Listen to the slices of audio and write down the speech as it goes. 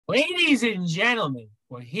Ladies and gentlemen,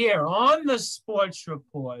 we're here on the Sports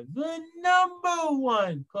Report, the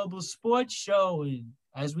 #1 global sports show, and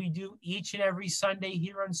as we do each and every Sunday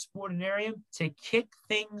here on Sportinarium, to kick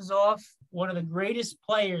things off, one of the greatest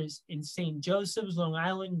players in St. Joseph's, Long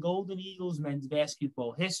Island Golden Eagles men's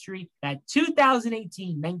basketball history, that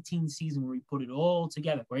 2018-19 season where he put it all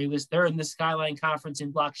together, where he was third in the Skyline Conference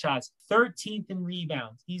in block shots, 13th in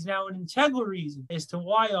rebounds. He's now an integral reason as to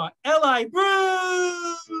why our L.I.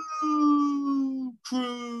 Brew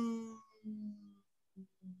Crew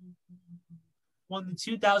won the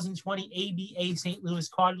 2020 ABA St. Louis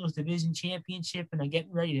Cardinals Division Championship and are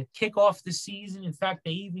getting ready to kick off the season. In fact,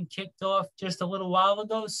 they even kicked off just a little while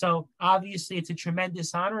ago. So obviously it's a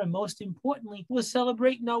tremendous honor. And most importantly, we're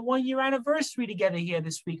celebrating our 1-year anniversary together here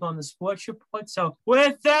this week on the Sports Report. So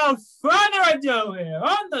without further ado here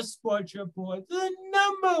on the Sports Report, the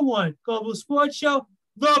 #1 global sports show,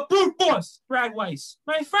 the Brute Force, Brad Weiss.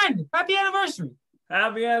 My friend, happy anniversary.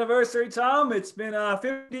 Happy anniversary, Tom. It's been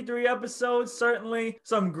 53 episodes, certainly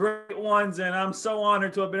some great ones, and I'm so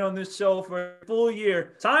honored to have been on this show for a full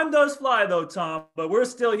year. Time does fly, though, Tom, but we're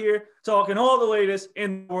still here talking all the latest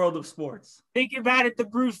in the world of sports. Think about it, the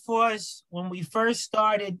Brute Force, when we first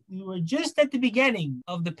started, we were just at the beginning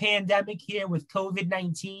of the pandemic here with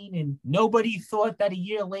COVID-19, and nobody thought that a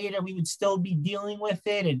year later we would still be dealing with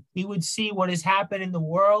it and we would see what has happened in the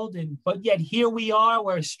world. But yet here we are,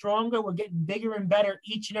 we're stronger, we're getting bigger and better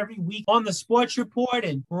each and every week on the Sports Report,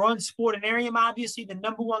 and we're on Sportinarium, obviously, the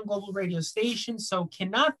 #1 global radio station. So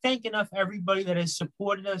cannot thank enough everybody that has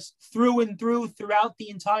supported us through and throughout the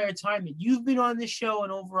entire time that you've been on this show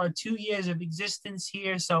and over our 2 years of existence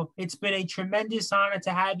here. So it's been a tremendous honor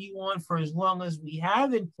to have you on for as long as we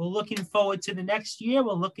have, and we're looking forward to the next year.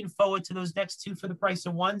 We're looking forward to those next two for the price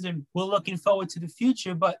of ones, and we're looking forward to the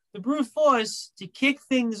future. But the Brute Force, to kick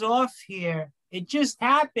things off here, it just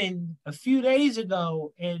happened a few days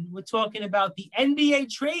ago, and we're talking about the NBA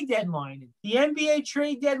trade deadline. The NBA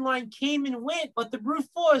trade deadline came and went, but the Brute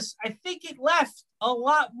Force, I think it left a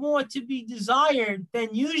lot more to be desired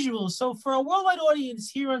than usual. So for a worldwide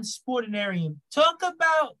audience here on Sportinarium, talk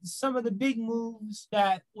about some of the big moves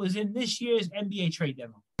that was in this year's NBA trade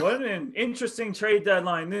deadline. What an interesting trade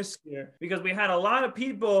deadline this year, because we had a lot of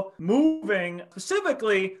people moving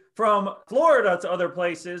specifically from Florida to other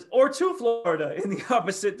places or to Florida in the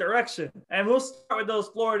opposite direction. And we'll start with those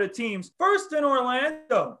Florida teams. First in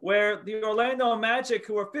Orlando, where the Orlando Magic,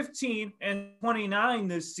 who are 15-29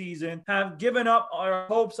 this season, have given up our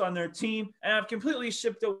hopes on their team and have completely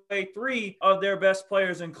shipped away 3 of their best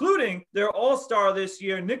players, including their all-star this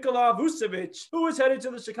year, Nikola Vucevic, who is headed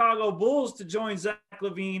to the Chicago Bulls to join Zach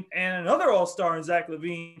LaVine and another all-star in Zach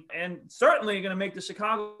LaVine, and certainly going to make the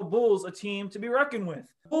Chicago Bulls a team to be reckoned with.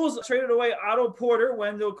 Bulls traded away Otto Porter,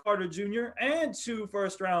 Wendell Carter Jr., and 2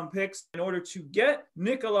 first-round picks in order to get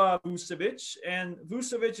Nikola Vucevic. And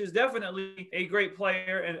Vucevic is definitely a great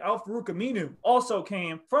player. And Al-Farouq Aminu also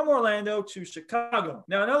came from Orlando to Chicago.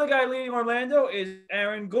 Now, another guy leading Orlando is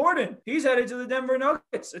Aaron Gordon. He's headed to the Denver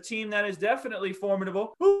Nuggets, a team that is definitely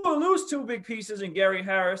formidable, who will lose 2 big pieces in Gary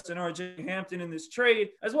Harris and RJ Hampton in this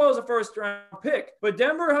trade, as well as a first-round pick. But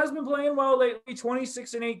Denver has been playing well lately,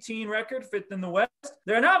 26-18 record, 5th in the West.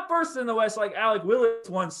 They're not first in the West like Alec Willis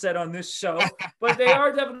once said on this show, but they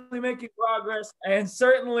are definitely making progress. And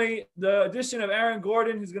certainly the addition of Aaron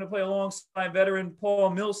Gordon, who's going to play alongside veteran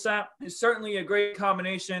Paul Millsap, is certainly a great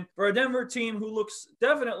combination for a Denver team who looks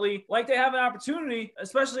definitely like they have an opportunity,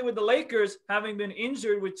 especially with the Lakers having been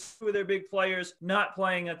injured with 2 of their big players not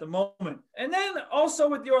playing at the moment. And then also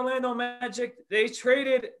with the Orlando Magic, they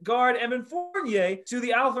traded guard Evan Fournier to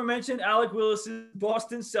the aforementioned Alec Willis's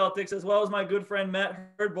Boston Celtics, as well as my good friend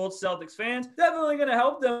Matt Hurd, both Celtics fans. Definitely going to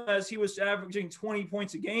help them as he was averaging 20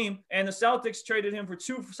 points a game, and the Celtics traded him for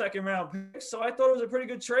 2 second-round picks. So I thought it was a pretty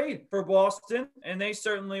good trade for Boston, and they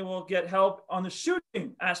certainly will get help on the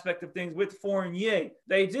shooting aspect of things with Fournier.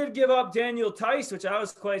 They did give up Daniel Tice, which I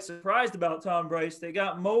was quite surprised about, Tom Bryce. They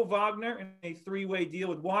got Mo Wagner in a 3-way deal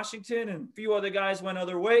with Washington, and a few other guys went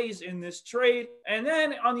other ways in this trade. And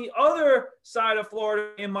then on the other side of Florida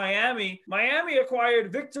in Miami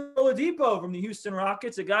acquired Victor Oladipo from the Houston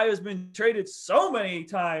Rockets, a guy who's been traded so many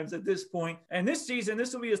times at this point. And this season,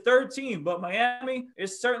 this will be his 3rd team. But Miami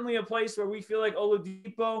is certainly a place where we feel like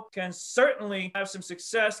Oladipo can certainly have some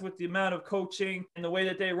success with the amount of coaching and the way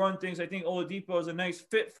that they run things. I think Oladipo is a nice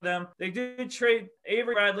fit for them. They did trade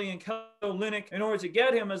Avery Bradley and Kelly Olynyk in order to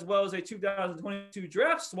get him, as well as a 2022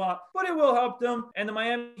 draft swap, but it will help them. And the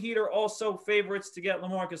Miami Heat are also favorites to get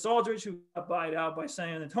LaMarcus Aldridge, who got buyed out by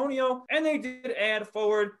San Antonio. And they did add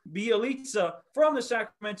forward Bielitsa from the the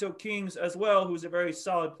Sacramento Kings as well, who's a very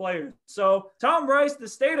solid player. So Tom Brice, the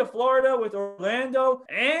state of Florida with Orlando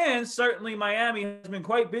and certainly Miami has been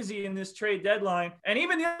quite busy in this trade deadline. And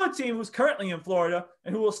even the other team who's currently in Florida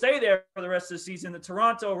and who will stay there for the rest of the season, the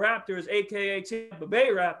Toronto Raptors, aka Tampa Bay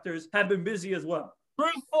Raptors, have been busy as well.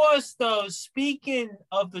 Brute Force, though, speaking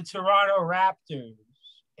of the Toronto Raptors,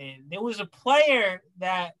 and there was a player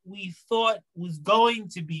that we thought was going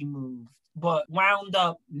to be moved, but wound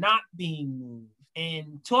up not being moved.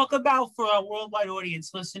 And talk about, for our worldwide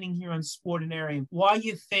audience listening here on Sportinarium, why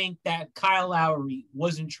you think that Kyle Lowry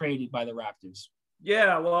wasn't traded by the Raptors.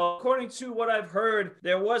 Yeah, well, according to what I've heard,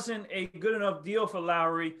 there wasn't a good enough deal for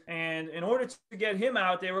Lowry. And in order to get him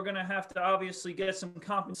out, they were going to have to obviously get some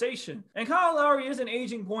compensation. And Kyle Lowry is an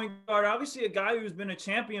aging point guard, obviously a guy who's been a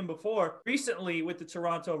champion before, recently with the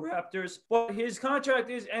Toronto Raptors. But his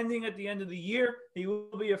contract is ending at the end of the year. He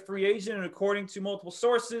will be a free agent, and according to multiple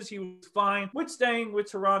sources, he was fine with staying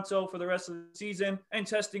with Toronto for the rest of the season and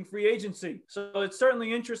testing free agency. So it's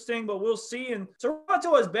certainly interesting, but we'll see. And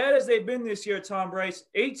Toronto, as bad as they've been this year, Tom Brice,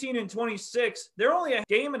 18-26, they're only a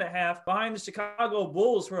game and a half behind the Chicago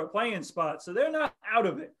Bulls for a play-in spot, so they're not out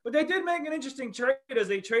of it. But they did make an interesting trade as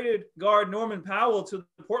they traded guard Norman Powell to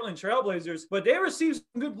the Portland Trailblazers, but they received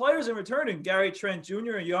some good players in return. Gary Trent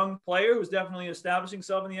Jr., a young player who's definitely establishing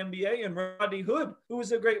himself in the NBA, and Rodney Hood, who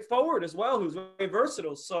is a great forward as well, who's very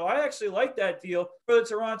versatile. So I actually like that deal for the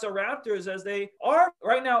Toronto Raptors, as they are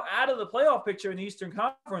right now out of the playoff picture in the Eastern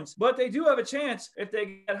Conference. But they do have a chance if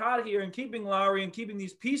they get hot here, and keeping Lowry and keeping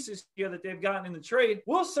these pieces here that they've gotten in the trade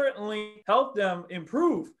will certainly help them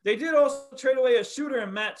improve. They did also trade away a shooter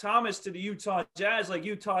in Matt Thomas to the Utah Jazz, like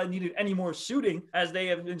Utah needed any more shooting, as they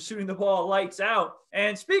have been shooting the ball lights out.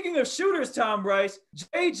 And speaking of shooters, Tom Brice,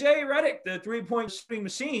 J.J. Redick, the three-point shooting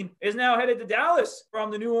machine, is now headed to Dallas from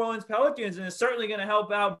the New Orleans Pelicans, and is certainly going to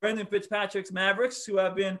help out Brendan Fitzpatrick's Mavericks, who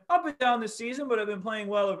have been up and down this season, but have been playing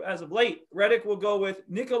well as of late. Redick will go with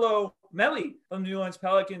Nicolo Melli from the New Orleans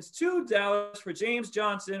Pelicans to Dallas for James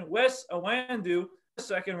Johnson, Wes Iwundu,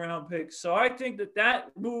 second-round pick. So I think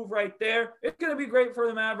that move right there, it's going to be great for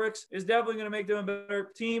the Mavericks. It's definitely going to make them a better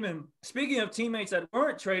team. And speaking of teammates that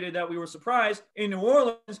weren't traded, that we were surprised, in New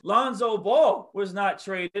Orleans, Lonzo Ball was not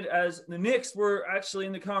traded, as the Knicks were actually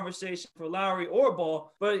in the conversation for Lowry or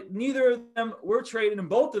Ball, but neither of them were traded, and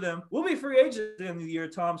both of them will be free agents at the end of the year,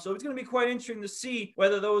 Tom. So it's going to be quite interesting to see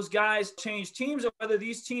whether those guys change teams, or whether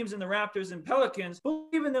these teams in the Raptors and Pelicans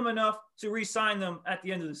believe in them enough to re-sign them at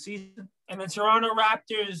the end of the season. And the Toronto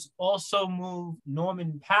Raptors also moved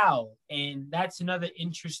Norman Powell, and that's another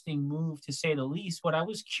interesting move, to say the least. But I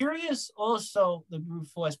was curious also, the Brute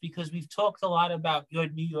Force, because we've talked a lot about your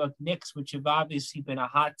New York Knicks, which have obviously been a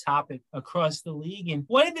hot topic across the league. And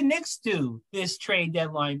what did the Knicks do this trade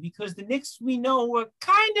deadline? Because the Knicks, we know, were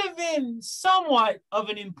kind of in somewhat of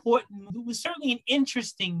an important move. It was certainly an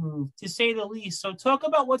interesting move, to say the least. So talk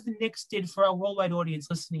about what the Knicks did for our worldwide audience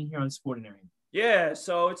listening here on Sportinarium. Yeah,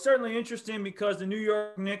 so it's certainly interesting because the New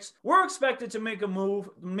York Knicks were expected to make a move,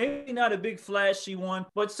 maybe not a big flashy one,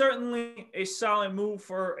 but certainly a solid move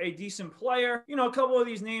for a decent player. You know, a couple of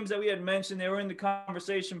these names that we had mentioned, they were in the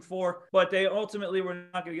conversation for, but they ultimately were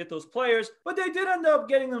not going to get those players. But they did end up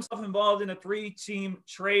getting themselves involved in a three-team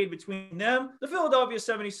trade between them, the Philadelphia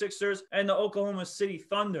 76ers, and the Oklahoma City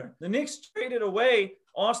Thunder. The Knicks traded away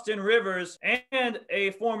Austin Rivers and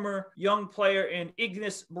a former young player in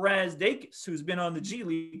Ignas Brazdeikis, who's been on the G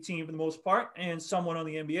League team for the most part and someone on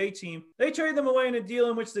the NBA team. They traded them away in a deal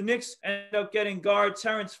in which the Knicks ended up getting guard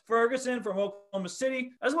Terrence Ferguson from Oklahoma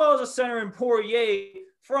City, as well as a center in Poirier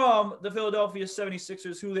from the Philadelphia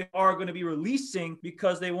 76ers, who they are going to be releasing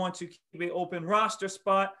because they want to keep an open roster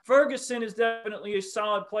spot. Ferguson is definitely a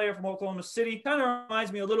solid player from Oklahoma City. Kind of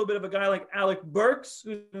reminds me a little bit of a guy like Alec Burks,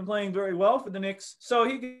 who's been playing very well for the Knicks. So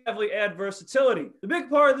he can definitely add versatility. The big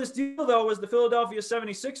part of this deal, though, was the Philadelphia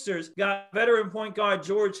 76ers got veteran point guard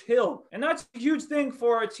George Hill. And that's a huge thing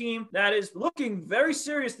for a team that is looking very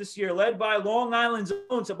serious this year, led by Long Island's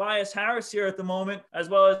own Tobias Harris here at the moment, as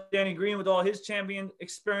well as Danny Green with all his champion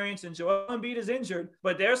experience, and Joel Embiid is injured,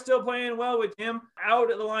 but they're still playing well with him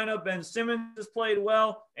out of the lineup. Ben Simmons has played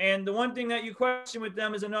well, and the one thing that you question with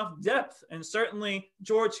them is enough depth, and certainly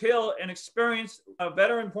George Hill, an experienced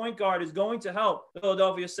veteran point guard, is going to help the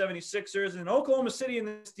Philadelphia 76ers. And Oklahoma City in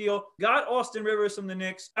this deal got Austin Rivers from the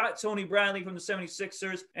Knicks, got Tony Bradley from the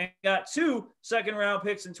 76ers, and got 2 second-round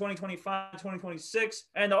picks in 2025 and 2026.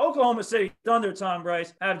 And the Oklahoma City Thunder, Tom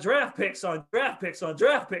Brice, have draft picks on draft picks on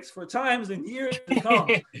draft picks for times and years to come.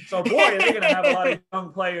 young. So, boy, are they going to have a lot of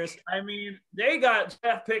young players. I mean, they got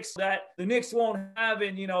draft picks that the Knicks won't have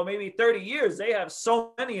in, maybe 30 years. They have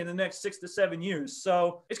so many in the next 6 to 7 years.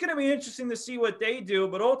 So it's going to be interesting to see what they do.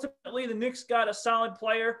 But ultimately, the Knicks got a solid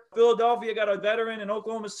player. Philadelphia got a veteran, and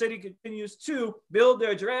Oklahoma City continues to build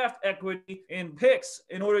their draft equity in picks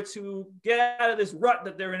in order to get out of this rut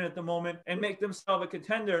that they're in at the moment and make themselves a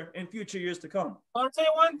contender in future years to come. I'll tell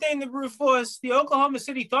you one thing, the Brute Force, the Oklahoma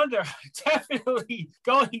City Thunder are definitely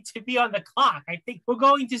going to be on the clock. I think we're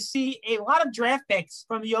going to see a lot of draft picks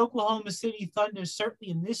from the Oklahoma City Thunder,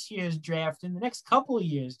 certainly in this year's draft, in the next couple of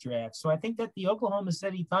years' draft. So I think that the Oklahoma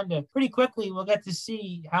City Thunder pretty quickly will get to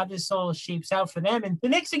see how this all shapes out for them. And the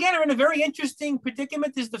Knicks, again, are in a very interesting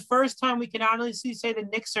predicament. This is the first time we can honestly say the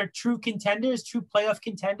Knicks are true contenders, true playoff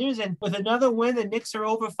contenders. And with another win, the Knicks are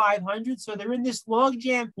over 500. So they're in this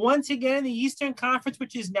logjam once again in the Eastern Conference,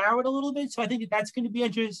 which is narrowed a little bit. So I think that's going to be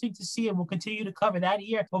interesting to see, and we'll continue to cover that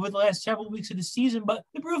here over the last several weeks of the season. But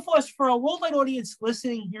the Brute Force, for a worldwide audience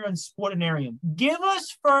listening here on Sportinarium, give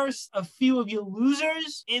us first a few of your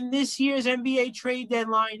losers in this year's NBA trade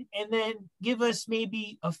deadline, and then give us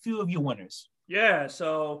maybe a few of your winners. Yeah,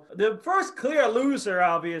 so the first clear loser,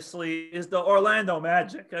 obviously, is the Orlando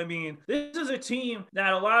Magic. I mean, this is a team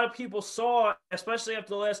that a lot of people saw, especially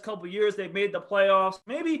after the last couple of years. They made the playoffs,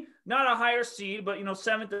 maybe not a higher seed, but,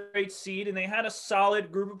 7th or 8th seed, and they had a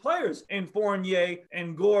solid group of players in Fournier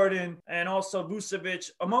and Gordon and also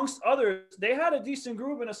Vucevic, amongst others. They had a decent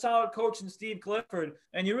group and a solid coach in Steve Clifford,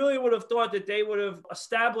 and you really would have thought that they would have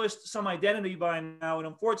established some identity by now, and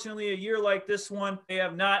unfortunately, a year like this one, they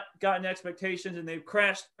have not gotten expectations, and they've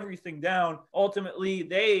crashed everything down. Ultimately,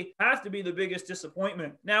 they have to be the biggest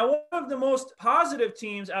disappointment. Now, one of the most positive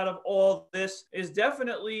teams out of all this is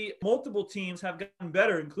definitely multiple teams have gotten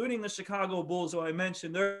better, including the Chicago Bulls, who I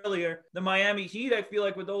mentioned earlier. The Miami Heat, I feel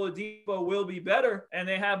like with Oladipo, will be better, and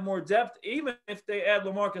they have more depth. Even if they add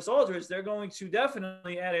LaMarcus Aldridge, they're going to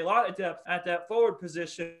definitely add a lot of depth at that forward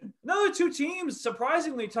position. Another two teams,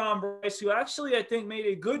 surprisingly, Tom Bryce, who actually I think made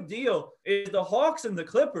a good deal, is the Hawks and the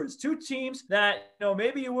Clippers. Two teams that,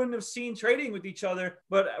 maybe you wouldn't have seen trading with each other,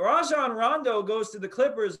 but Rajon Rondo goes to the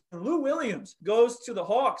Clippers and Lou Williams goes to the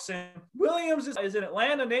Hawks. And Williams is an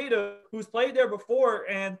Atlanta native who's played there before,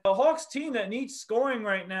 and a Hawks team that needs scoring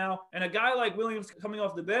right now, and a guy like Williams coming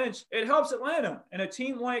off the bench, it helps Atlanta. And a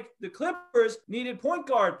team like the Clippers needed point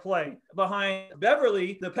guard play behind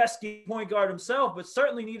Beverly, the pesky point guard himself, but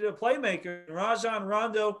certainly needed a playmaker. And Rajon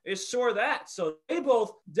Rondo is sure of that. So they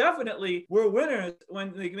both definitely were winners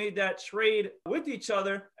when they made that trade with each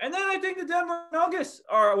other. And then I think the Denver Nuggets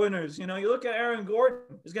are winners. You look at Aaron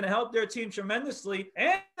Gordon is going to help their team tremendously.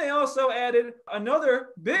 And they also added another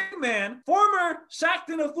big man, former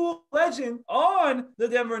Shaqtin' a Fool legend on the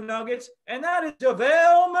Denver Nuggets, and that is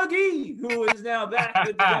JaVale McGee, who is now back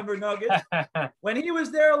with the Denver Nuggets. When he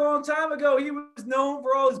was there a long time ago, he was known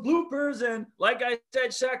for all his bloopers and, like I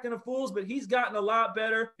said, Shaqtin' a Fools, but he's gotten a lot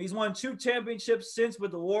better. He's won 2 championships since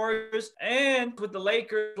with the Warriors and with the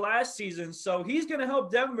Lakers last season. So he's going to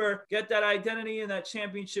help Denver get that identity and that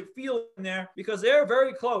championship feel in there because they're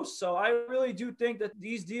very close. So I really do think that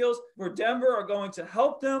these deals for Denver are going to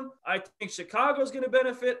help them. I think Chicago's going to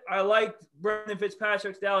benefit. I like Brendan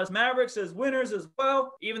Fitzpatrick's Dallas Mavericks as winners as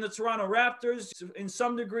well. Even the Toronto Raptors in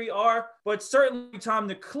some degree are, but certainly, Tom,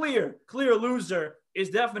 the clear loser is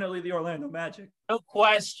definitely the Orlando Magic. No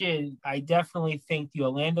question. I definitely think the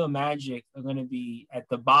Orlando Magic are going to be at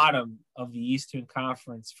the bottom of the Eastern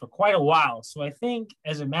Conference for quite a while. So I think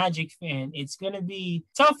as a Magic fan, it's going to be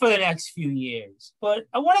tough for the next few years. But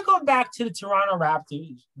I want to go back to the Toronto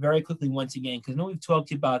Raptors very quickly once again, because I know we've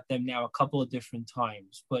talked about them now a couple of different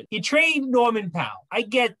times. But you trade Norman Powell. I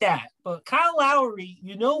get that. But Kyle Lowry,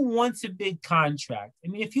 wants a big contract. I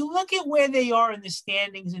mean, if you look at where they are in the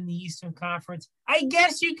standings in the Eastern Conference, I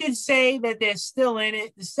guess you could say that they're still in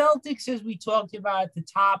it. The Celtics, as we talked about at the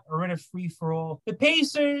top, are in a free-for-all. The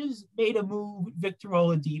Pacers made a move, Victor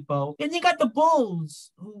Oladipo. Then you got the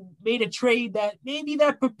Bulls, who made a trade that maybe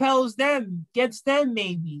that propels them, gets them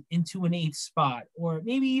maybe into an 8th spot, or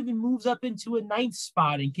maybe even moves up into a 9th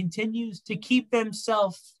spot and continues to keep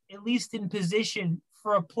themselves at least in position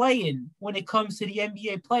for a play-in when it comes to the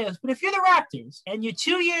NBA playoffs. But if you're the Raptors and you're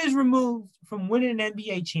 2 years removed from winning an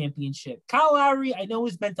NBA championship. Kyle Lowry, I know,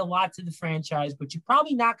 has meant a lot to the franchise, but you're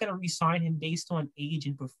probably not going to re-sign him based on age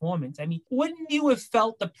and performance. I mean, wouldn't you have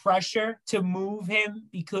felt the pressure to move him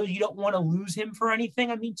because you don't want to lose him for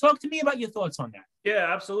anything? I mean, talk to me about your thoughts on that.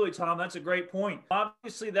 Yeah, absolutely, Tom. That's a great point.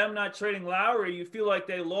 Obviously, them not trading Lowry, you feel like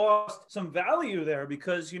they lost some value there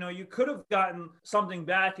because, you could have gotten something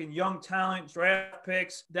back in young talent, draft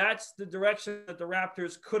picks. That's the direction that the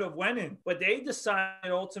Raptors could have went in. But they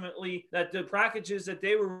decided ultimately that the packages that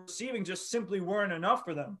they were receiving just simply weren't enough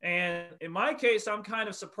for them. And in my case, I'm kind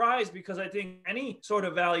of surprised because I think any sort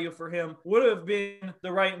of value for him would have been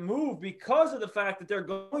the right move because of the fact that they're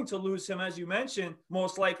going to lose him, as you mentioned,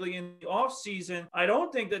 most likely in the offseason. I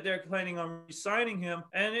don't think that they're planning on re-signing him.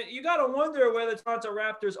 And you got to wonder where the Toronto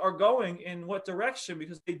Raptors are going in what direction,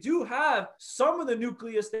 because they do have some of the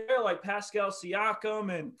nucleus there, like Pascal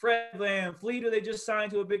Siakam and Fred VanVleet, who they just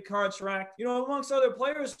signed to a big contract, amongst other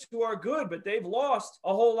players who are good, but they've lost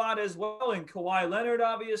a whole lot as well. And Kawhi Leonard,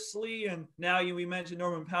 obviously. And now we mentioned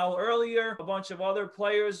Norman Powell earlier, a bunch of other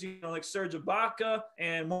players, like Serge Ibaka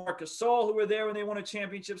and Marc Gasol, who were there when they won a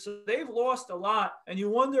championship. So they've lost a lot. And you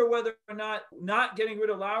wonder whether or not getting rid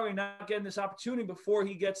of Lowry, not getting this opportunity before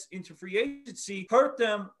he gets into free agency, hurt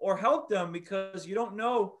them or help them, because you don't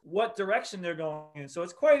know what direction they're going in. So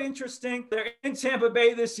it's quite interesting. They're in Tampa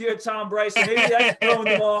Bay this year, Tom Bryson. Maybe that's throwing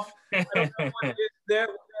them off. I don't know what it is. They're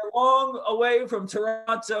long away from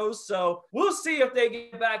Toronto, so we'll see if they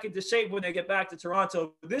get back into shape when they get back to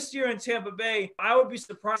Toronto. This year in Tampa Bay, I would be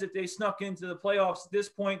surprised if they snuck into the playoffs at this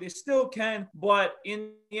point. They still can, but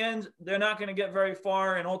in the end, they're not going to get very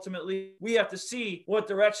far, and ultimately, we have to see what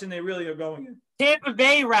direction they really are going in. Tampa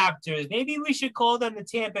Bay Raptors. Maybe we should call them the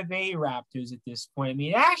Tampa Bay Raptors at this point. I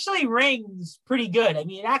mean, it actually rings pretty good. I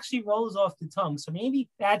mean, it actually rolls off the tongue. So maybe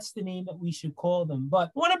that's the name that we should call them. But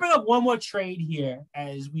I want to bring up one more trade here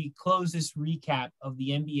as we close this recap of the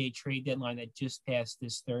NBA trade deadline that just passed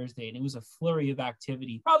this Thursday. And it was a flurry of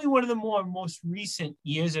activity. Probably one of the most recent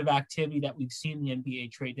years of activity that we've seen in the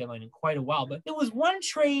NBA trade deadline in quite a while. But there was one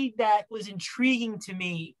trade that was intriguing to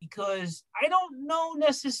me because I don't know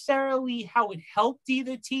necessarily how it helped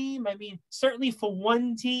either team. I mean, certainly for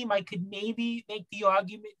one team, I could maybe make the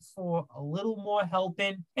argument for a little more help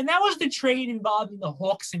in. And that was the trade involving the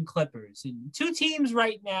Hawks and Clippers. And two teams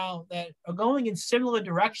right now that are going in similar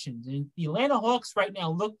directions. And the Atlanta Hawks right now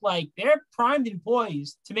look like they're primed and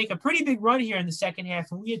poised to make a pretty big run here in the second half.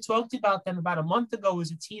 And we had talked about them about a month ago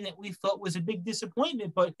as a team that we thought was a big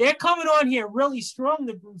disappointment. But they're coming on here really strong,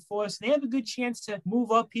 the Brute Force. They have a good chance to move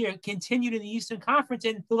up here, continue to the Eastern Conference.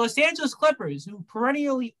 And the Los Angeles Clippers, who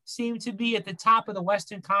perennially seem to be at the top of the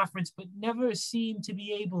Western Conference, but never seem to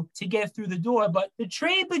be able to get through the door. But the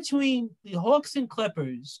trade between the Hawks and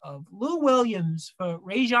Clippers of Lou Williams for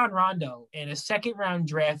Rajon Rondo and a second-round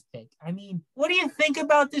draft pick. I mean, what do you think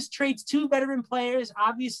about this trade? Two veteran players.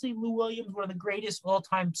 Obviously, Lou Williams, one of the greatest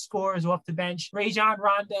all-time scorers off the bench. Rajon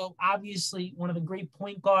Rondo, obviously, one of the great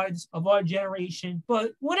point guards of our generation.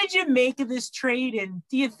 But what did you make of this trade? And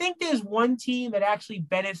do you think there's one team that actually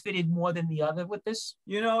benefited more than the other with this?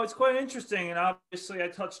 It's quite interesting, and obviously I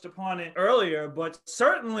touched upon it earlier, but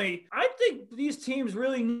certainly I think these teams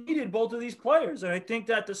really needed both of these players, and I think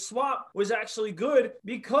that the swap was actually good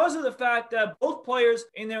because of the fact that both players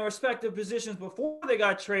in their respective positions before they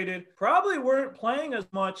got traded probably weren't playing as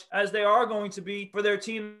much as they are going to be for their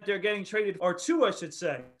team that they're getting traded or to, I should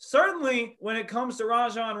say. Certainly, when it comes to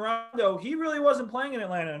Rajon Rondo, he really wasn't playing in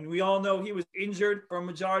Atlanta, and we all know he was injured for a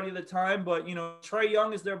majority of the time, but, Trae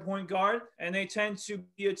Young is their point guard, and they tend to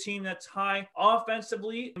be a team that's high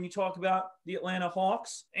offensively when you talk about the Atlanta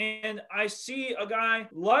Hawks. And I see a guy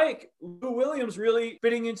like Lou Williams really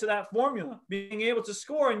fitting into that formula, being able to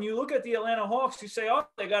score. And you look at the Atlanta Hawks, you say, oh,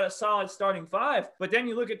 they got a solid starting five. But then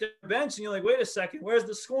you look at their bench and you're like, wait a second, where's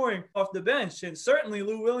the scoring off the bench? And certainly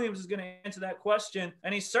Lou Williams is going to answer that question.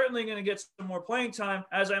 And he's certainly going to get some more playing time.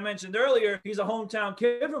 As I mentioned earlier, he's a hometown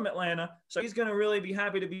kid from Atlanta. So he's going to really be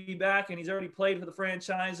happy to be back. And he's already played for the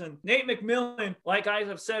franchise. And Nate McMillan, like I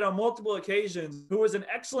have said on multiple occasions, who was an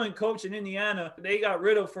excellent coach in Indiana, they got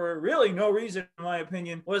rid of for really no reason, in my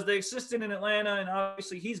opinion, was the assistant in Atlanta. And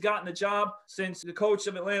obviously he's gotten the job since the coach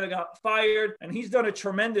of Atlanta got fired. And he's done a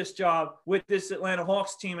tremendous job with this Atlanta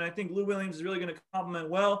Hawks team. And I think Lou Williams is really going to complement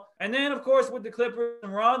well. And then, of course, with the Clippers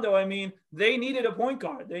and Rondo, I mean, they needed a point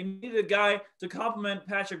guard. They needed a guy to complement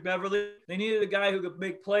Patrick Beverley. They needed a guy who could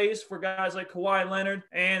make plays for guys like Kawhi Leonard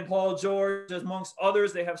and Paul George, amongst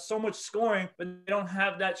others. They have so much scoring, but they don't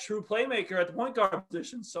have that true playmaker at the point guard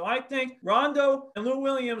position. So I think Rondo and Lou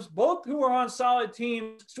Williams, both who are on solid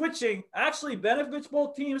teams, switching actually benefits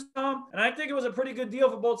both teams, Tom. And I think it was a pretty good deal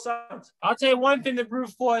for both sides. I'll tell you one one thing, the Brute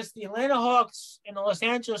Force, the Atlanta Hawks and the Los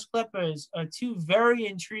Angeles Clippers are two very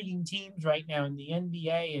intriguing teams right now in the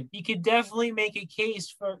NBA. And you could definitely make a case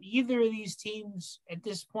for either of these teams at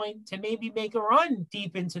this point to maybe make a run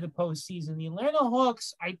deep into the postseason. The Atlanta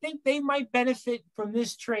Hawks, I think they might benefit from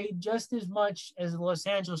this trade just as much as the Los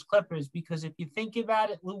Angeles Clippers, because if you think about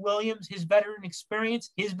it, Lou Williams, his veteran experience,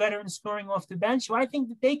 his veteran scoring off the bench, so I think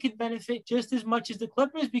that they could benefit just as much as the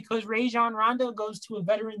Clippers, because Rajon Rondo goes to a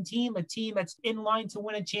veteran team, a team that's in line to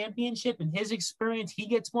win a championship, and his experience, he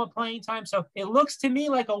gets more playing time. So it looks to me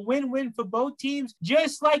like a win-win for both teams,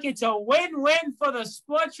 just like it's a win-win for the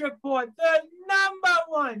Sports Report, the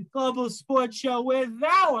 #1 global sports show with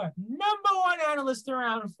our #1 analyst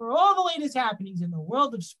around for all the latest happenings in the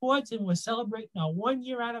world of sports. And we're celebrating our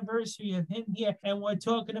 1-year anniversary of him here. And we're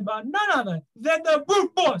talking about none other than the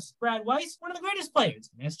Brute Force, Brad Weiss, one of the greatest players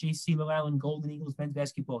in SJC Long Island Golden Eagles men's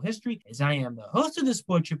basketball history, as I am the host of the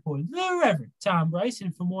Sports Report, the Reverend Tom Bryce.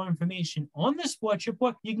 And for more information on the Sports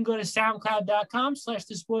Report, you can go to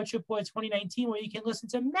soundcloud.com/the Sports Report 2019, where you can listen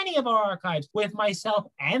to many of our archives with myself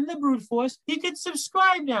and the Brute Force. You can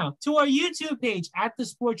subscribe now to our YouTube page at the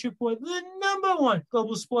Sports Report, the #1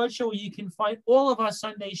 global sports show, where you can find all of our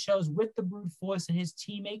Sunday shows with the Brute Force and his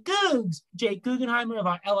teammate Googs, Jake Guggenheimer of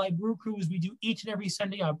our LI Brew Crew, as we do each and every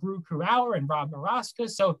Sunday, our Brew Crew Hour, and Rob Maraska.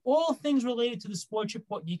 So all things related to the Sports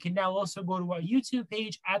Report, you can now also go to our YouTube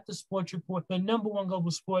page at the Sports Report, the #1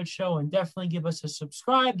 global sports show, and definitely give us a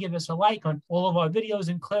subscribe, give us a like on all of our videos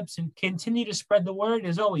and clips, and continue to spread the word.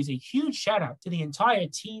 As always, a huge shout out to the entire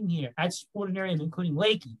team here at Sportinarium, including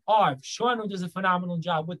Lakey, Arv, Sean, who does a phenomenal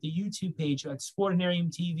job with the YouTube page at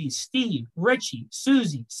Sportinarium TV, Steve, Richie,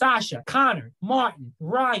 Susie, Sasha, Connor, Martin,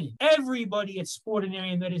 Ryan, everybody at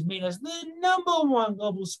Sportinarium that has made us the #1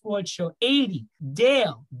 global sports show. 80,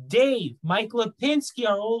 Dale, Dave, Mike Lipinski,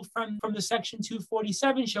 our old friend from the Section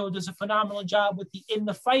 247 show, does a phenomenal job with the In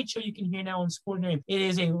the Fight show you can hear now on Sportinarium. It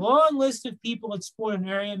is a long list of people at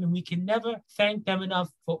Sportinarium, and we can never thank them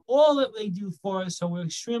enough for all that they do for us. So we're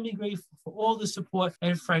extremely grateful for all the support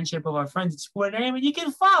and friendship of our friends at Sportinarium. And you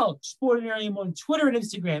can follow Sportinarium on Twitter and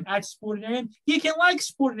Instagram at Sportinarium. You can like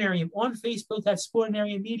Sportinarium on Facebook at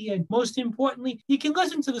Sportinarium Media. And most importantly, you can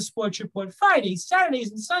listen to the Sports Report Fridays,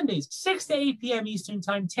 Saturdays, and Sundays, 6 to 8 p.m. Eastern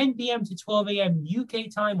Time, 10 p.m. to 12 a.m. UK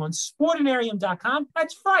time on Sportinarium.com.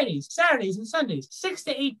 That's Fridays, Saturdays, and Sundays, 6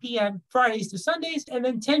 to 8 p.m. Fridays to Sundays, and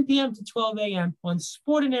then 10 p.m. to 12 a.m. on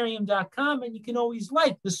Sportinarium.com. And you can always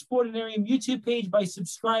like the Sportinarium YouTube page by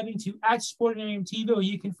subscribing to at Sportinarium TV, where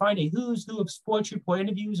you can find a who's who of Sports Report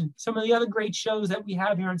interviews and some of the other great shows that we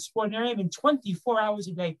have here on Sportinarium, in 24 hours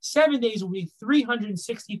a day, 7 days a week,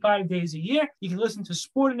 365 days a year. You can listen to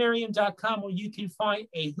Sportinarium.com, where you can find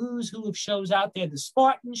a who's who of shows out there: The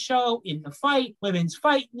Spartan Show, In the Fight, Women's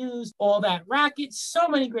Fight News, All That Racket. So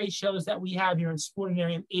many great shows that we have here on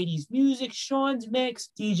Sportinarium. 80s music, Sean's Mix,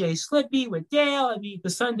 DJ Slippy with Dale, the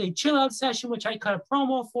Sunday Chill Out Session, which I cut a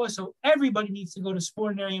promo for. So everybody needs to go to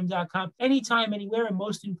Sportinarium.com anytime, anywhere, and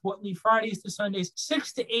most importantly, Fridays to Sundays,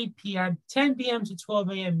 6 to 8 p.m., 10 p.m. to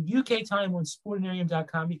 12 a.m. UK time on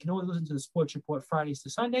Sportinarium.com. You can always listen to the Sports Report Fridays to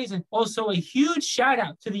Sundays. And also a huge shout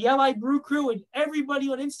out to the LI Brew Crew, and everybody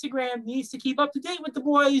on Instagram needs to keep up to date with the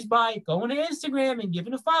boys by going to Instagram and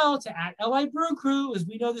giving a follow to at LI Brew Crew, as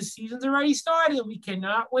we know the season's already started, and we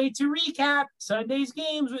cannot wait to recap Sunday's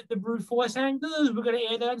games with the Brute Force and Goose. We're going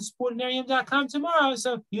to air that on Sportinarium.com tomorrow.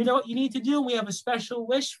 So you know what you need to do. We have a special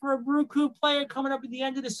wish for a Brew Crew player coming up at the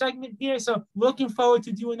end of the segment here. So looking forward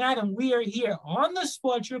to doing that. And we are here on the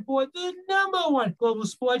Sports Report, the #1 global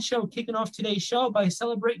sports show, kicking off today's show by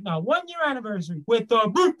celebrating our 1-year anniversary with the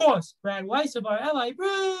Brute Force, Brad Weiss of our LI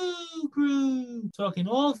Brew Crew, talking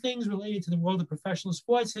all things related to the world of professional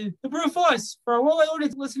sports. And the Brute Force, for all the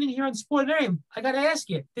audience listening here on Sportinarium, I got to ask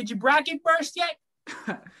you, did your bracket burst yet?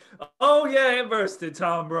 Oh, yeah, it bursted,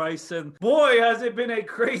 Tom Bryce. And boy, has it been a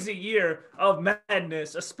crazy year of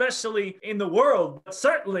madness, especially in the world, but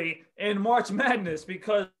certainly in March Madness,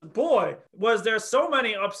 because boy, was there so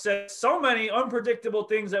many upsets, so many unpredictable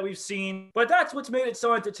things that we've seen. But that's what's made it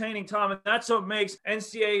so entertaining, Tom, and that's what makes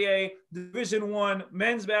NCAA Division I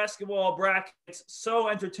men's basketball brackets so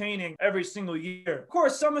entertaining every single year. Of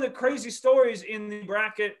course, some of the crazy stories in the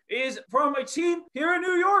bracket is from a team here in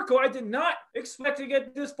New York who I did not expect to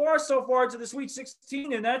get this far so far to the Sweet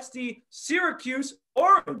 16, and that's the Syracuse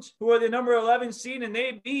Orange, who are the number 11 seed, and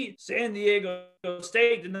they beat San Diego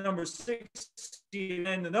State, the number 6 seed,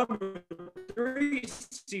 and the number 3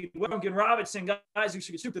 seed, Duncan Robinson, guys who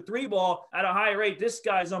should shoot the 3-ball at a high rate. This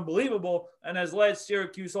guy is unbelievable and has led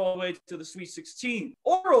Syracuse all the way to the Sweet 16.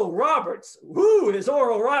 Oral Roberts. Who is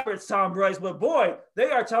Oral Roberts, Tom Bryce? But boy,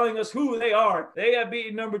 they are telling us who they are. They have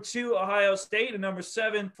beaten number 2 Ohio State and number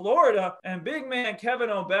 7 Florida, and big man Kevin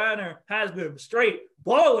O'Banner has been straight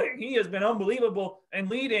balling. He has been unbelievable and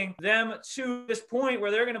leading them to this point where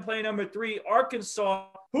they're going to play number 3 Arkansas,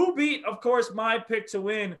 who beat, of course, my pick to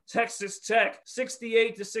win, Texas Tech,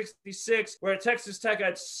 68-66, where Texas Tech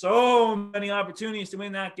had so many opportunities to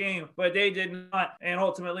win that game, but they did not. And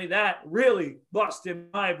ultimately, that really busted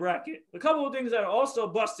my bracket. A couple of things that also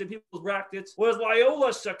busted people's brackets was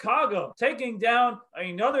Loyola Chicago taking down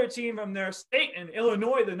another team from their state in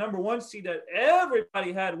Illinois, the number 1 seed that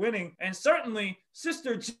everybody had winning. And certainly,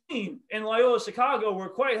 Sister Jean in Loyola Chicago were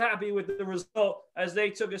quite happy with the result as they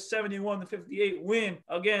took a 71-58 win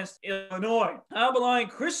against Illinois. Abilene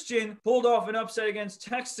Christian pulled off an upset against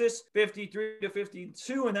Texas,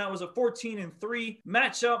 53-52, and that was a 14-3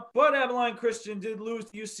 matchup. But Abilene Christian did lose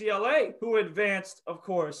to UCLA, who advanced, of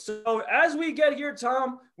course. So as we get here,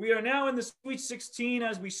 Tom, we are now in the Sweet 16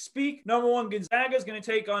 as we speak. Number 1 Gonzaga is going to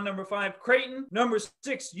take on number 5 Creighton. Number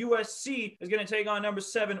 6 USC is going to take on number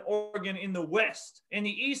 7 Oregon in the West. In the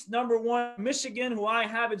East, number 1 Michigan, who I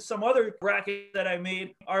have in some other bracket that I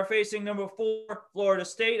made, are facing number 4 Florida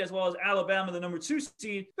State, as well as Alabama, the number 2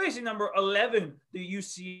 seed, facing number 11 the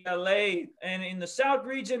UCLA. And in the South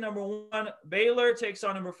region, number 1 Baylor takes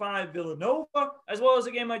on number 5 Villanova, as well as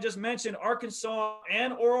the game I just mentioned, Arkansas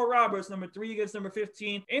and Oral Roberts, number 3 against number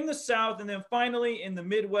 15 in the South. And then finally in the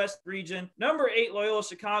Midwest region, number 8 Loyola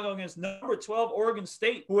Chicago against number 12 Oregon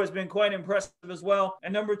State, who has been quite impressive as well.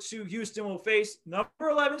 And number 2 Houston will face number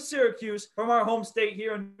 11 Syracuse from our home state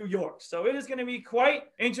here in New York. So it is going to be quite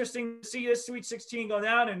interesting to see this Sweet 16 go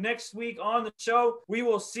down. And next week on the show, we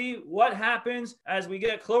will see what happens as we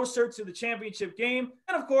get closer to the championship game.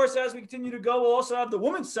 And of course, as we continue to go, we'll also have the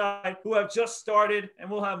women's side who have just started, and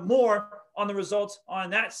we'll have more on the results on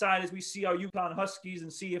that side as we see our UConn Huskies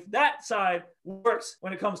and see if that side works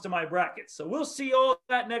when it comes to my brackets. So we'll see all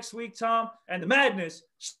that next week, Tom, and the madness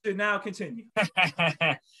should now continue.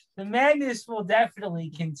 The madness will definitely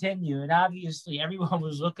continue. And obviously, everyone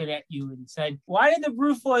was looking at you and said, why did the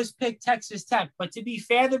Brew Force pick Texas Tech? But to be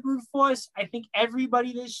fair, the Brew Force, I think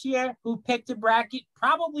everybody this year who picked a bracket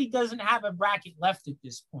probably doesn't have a bracket left at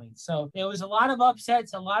this point. So there was a lot of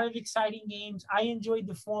upsets, a lot of exciting games. I enjoyed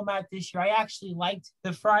the format this year. I actually liked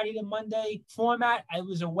the Friday to Monday format. It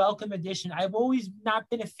was a welcome addition. I've always not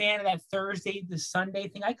been a fan of that Thursday to Sunday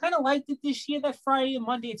thing. I kind of liked it this year, that Friday to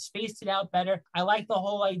Monday. It spaced it out better. I like the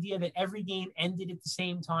whole idea that every game ended at the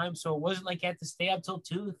same time. So it wasn't like you had to stay up till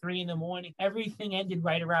 2, 3 in the morning. Everything ended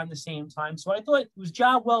right around the same time. So I thought it was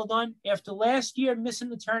job well done. After last year missing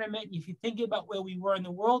the tournament, if you think about where we were in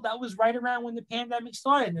the world, that was right around when the pandemic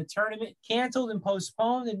started. And the tournament canceled and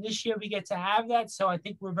postponed. And this year we get to have that. So I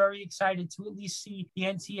think we're very excited to at least see the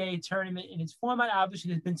NCAA tournament in its format. Obviously,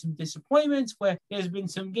 there's been some disappointments where there's been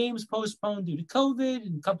some games postponed due to COVID,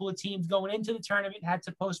 and a couple of teams going into the tournament had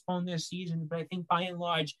to postpone their season. But I think by and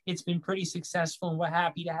large, it's been pretty successful, and we're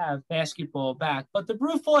happy to have basketball back. But the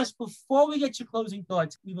Brew Force, before we get your closing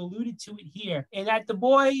thoughts, we've alluded to it here, and that the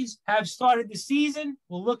boys have started the season.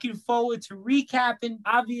 We're looking forward to recapping,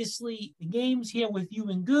 obviously, the games here with you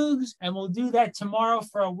and Googs, and we'll do that tomorrow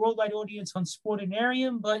for our worldwide audience on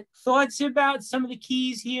Sportinarium. But thoughts about some of the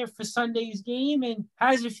keys here for Sunday's game, and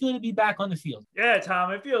how does it feel to be back on the field? Yeah,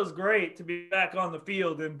 Tom, it feels great to be back on the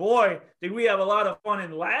field. And boy, did we have a lot of fun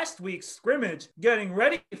in last week's scrimmage getting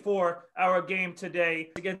ready for our game today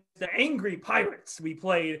against the Angry Pirates we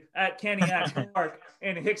played at Kaniak Park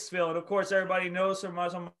in Hicksville. And of course, everybody knows from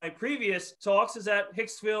some of my previous talks is that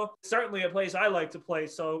Hicksville is certainly a place I like to play.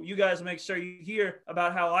 So you guys make sure you hear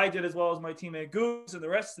about how I did as well as my teammate Goose and the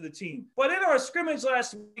rest of the team. But in our scrimmage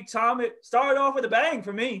last week, Tom, it started off with a bang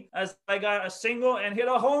for me as I got a single and hit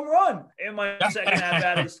a home run in my second half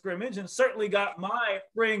out of the scrimmage, and certainly got my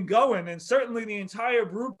brain going. And certainly the entire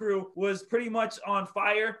Brew Crew was pretty much on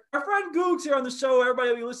fire. Our friend Googs here on the show, everybody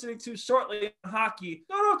will be listening to shortly on hockey,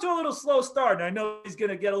 got off to a little slow start. And I know he's going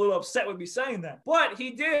to get a little upset with me saying that, but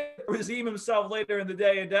he did redeem himself later in the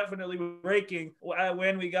day and definitely was raking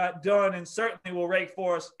when we got done, and certainly will rake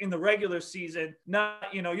for us in the regular season.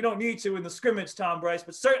 Not, you don't need to in the scrimmage, Tom Bryce,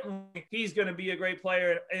 but certainly certainly he's going to be a great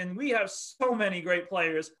player. And we have so many great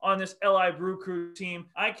players on this LI Brew Crew team.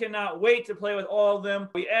 I cannot wait to play with all of them.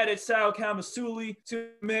 We added Sal Kamasuli to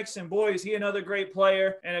the mix, and boy, is he another great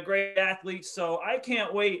player and a great athlete. So I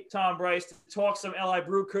can't wait, Tom Brice, to talk some LI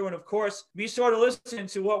Brew Crew. And of course, be sure to listen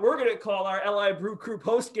to what we're going to call our LI Brew Crew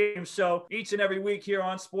post-game show each and every week here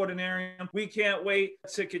on Sportinarium. We can't wait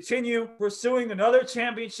to continue pursuing another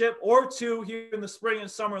championship or two here in the spring and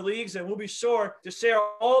summer leagues, and we'll be sure to share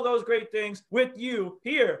all those great things with you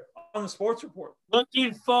here on the Sports Report.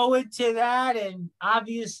 Looking forward to that, and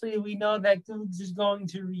obviously we know that Googs is going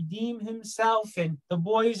to redeem himself, and the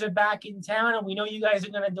boys are back in town, and we know you guys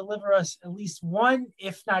are going to deliver us at least one,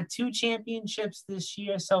 if not two championships this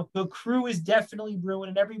year. So the crew is definitely brewing,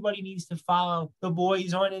 and everybody needs to follow the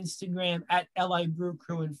boys on Instagram at LI Brew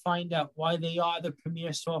Crew and find out why they are the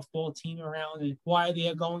premier softball team around and why they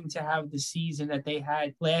are going to have the season that they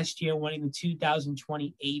had last year, winning the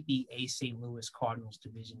 2020 ABA St. Louis Cardinals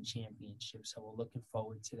Division Championship. So we're looking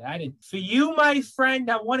forward to that. And for you, my friend,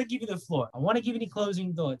 I want to give you the floor. I want to give you any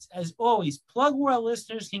closing thoughts. As always, plug where our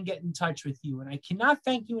listeners can get in touch with you. And I cannot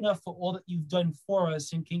thank you enough for all that you've done for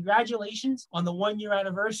us. And congratulations on the 1-year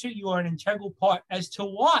anniversary. You are an integral part as to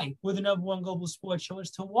why we're the #1 global sports show, as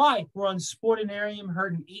to why we're on Sportinarium,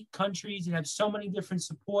 heard in 8 countries, and have so many different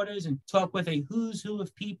supporters and talk with a who's who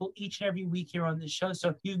of people each and every week here on this show.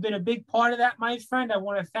 So you've been a big part of that, my friend. I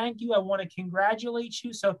want to thank you. I want to congratulate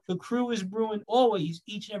you. So the crew is brewing always,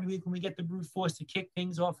 each and every week when we get the Brew Force to kick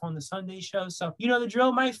things off on the Sunday show. So you know the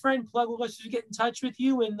drill, my friend. Plug with us to get in touch with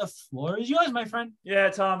you, and the floor is yours, my friend. Yeah,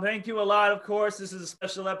 Tom, thank you a lot. Of course, this is a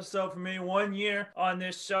special episode for me. 1 year on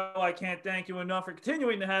this show. I can't thank you enough for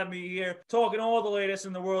continuing to have me here, talking all the latest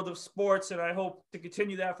in the world of sports, and I hope to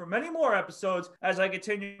continue that for many more episodes as I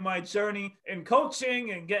continue my journey in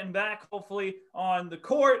coaching and getting back, hopefully, on the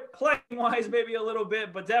court, playing-wise maybe a little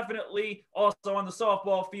bit, but definitely also on the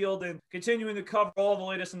softball field, and continuing to cover all the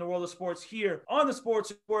latest in the world of sports here on the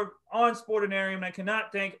Sports Report, on Sportinarium. And I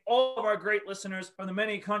cannot thank all of our great listeners from the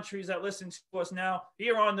many countries that listen to us now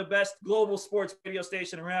here on the best global sports radio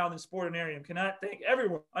station around in Sportinarium. Cannot thank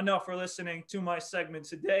everyone enough for listening to my segment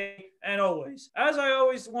today and always. As I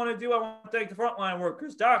always want to do, I want to thank the frontline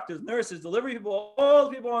workers, doctors, nurses, delivery people, all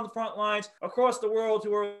the people on the front lines across the world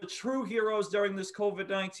who are the true heroes during this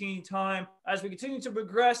COVID-19 time. As we continue to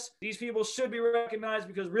progress, these people should be recognized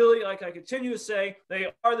because really, like I continue to say, they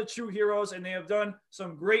are the true heroes and they have done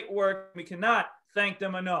some great work. We cannot thank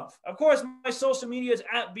them enough. Of course, my social media is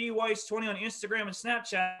at bweiss20 on Instagram and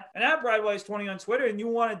Snapchat, and at bradweiss20 on Twitter. And you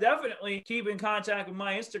want to definitely keep in contact with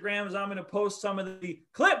my Instagram, as I'm going to post some of the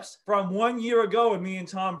clips from 1 year ago when me and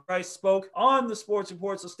Tom Brice spoke on the Sports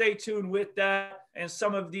Report. So stay tuned with that and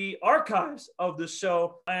some of the archives of the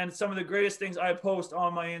show and some of the greatest things I post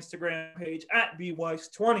on my Instagram page at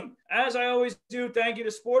bweiss20. As I always do, thank you to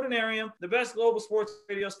Sportinarium, the best global sports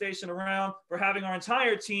radio station around, for having our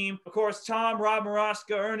entire team. Of course, Tom, Rob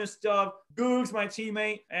Maraska, Ernest Dove, Googs, my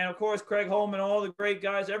teammate, and of course, Craig Holman, all the great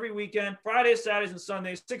guys every weekend, Fridays, Saturdays, and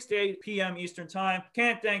Sundays, 6 to 8 p.m. Eastern Time.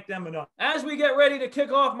 Can't thank them enough. As we get ready to kick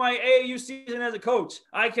off my AAU season as a coach,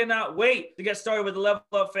 I cannot wait to get started with the Level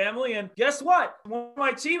Up family. And guess what? One of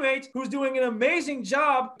my teammates who's doing an amazing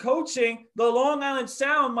job coaching the Long Island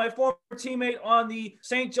Sound, my former teammate on the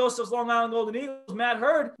St. Joseph's Long Island Golden Eagles, Matt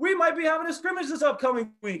Hurd, we might be having a scrimmage this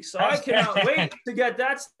upcoming week. So I cannot wait to get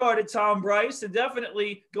that started, Tom Brice, and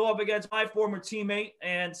definitely go up against my former teammate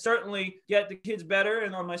and certainly get the kids better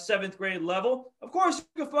and on my 7th grade level. Of course,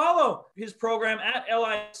 you can follow his program at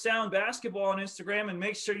LI Sound Basketball on Instagram, and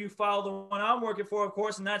make sure you follow the one I'm working for, of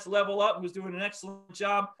course, and that's Level Up, who's doing an excellent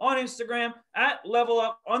job on Instagram at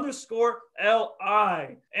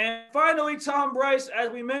levelup_LI. And finally, Tom Brice, as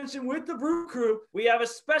we mentioned with the Brew Crew, we have a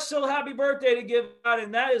special happy birthday to give out,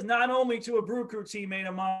 and that is not only to a Brew Crew teammate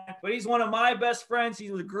of mine, but he's one of my best friends.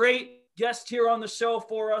 He's a great guest here on the show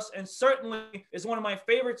for us, and certainly is one of my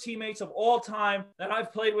favorite teammates of all time that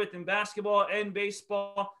I've played with in basketball and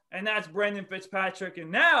baseball, and that's Brendan Fitzpatrick.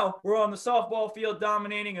 And now we're on the softball field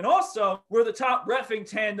dominating, and also we're the top reffing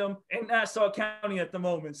tandem in Nassau County at the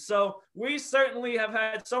moment. So we certainly have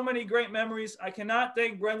had so many great memories. I cannot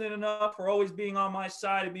thank Brendan enough for always being on my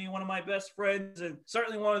side and being one of my best friends, and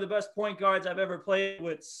certainly one of the best point guards I've ever played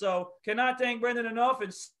with. So cannot thank Brendan enough,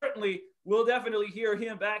 and certainly we'll definitely hear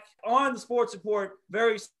him back on the Sports Report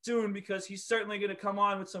very soon, because he's certainly going to come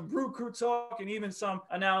on with some Brew Crew talk and even some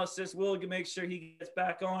analysis. We'll make sure he gets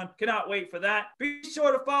back on. Cannot wait for that. Be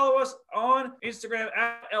sure to follow us on Instagram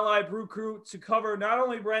at LI Brew Crew to cover not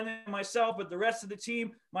only Brendan and myself, but the rest of the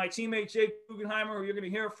team my teammate Jake Guggenheimer, who you're going to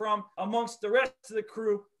hear from, amongst the rest of the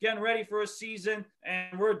crew, getting ready for a season.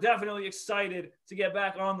 And we're definitely excited to get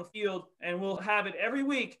back on the field. And we'll have it every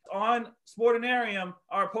week on Sportinarium,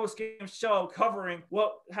 our post-game show covering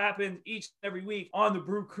what happened each and every week on the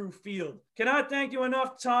Brew Crew field. Cannot thank you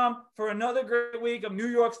enough, Tom, for another great week of New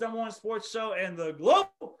York's #1 sports show and the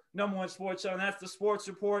global #1 sports show, and that's the Sports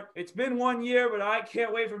Report. It's been 1 year, but I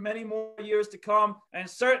can't wait for many more years to come. And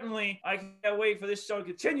certainly, I can't wait for this show to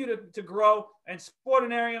continue to grow. And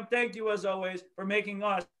Sportinarium, thank you as always for making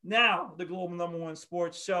us now the global #1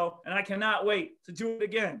 sports show. And I cannot wait to do it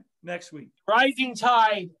again next week. Rising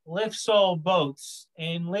tide lifts all boats.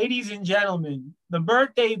 And ladies and gentlemen, the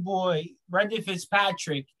birthday boy, Brendan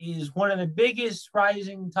Fitzpatrick, is one of the biggest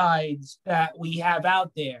rising tides that we have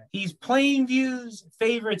out there. He's Plainview's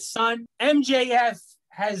favorite son. MJF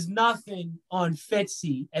has nothing on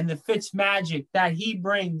Fitzy and the Fitz magic that he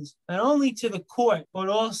brings not only to the court, but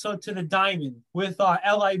also to the diamond with our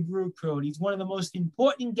LI Brew Crew. And he's one of the most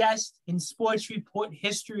important guests in Sports Report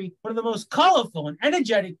history, one of the most colorful and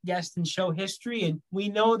energetic guests in show history. And we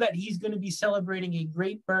know that he's going to be celebrating a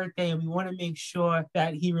great birthday, and we want to make sure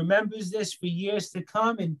that he remembers this for years to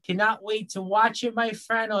come, and cannot wait to watch it, my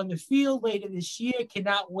friend, on the field later this year.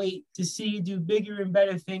 Cannot wait to see you do bigger and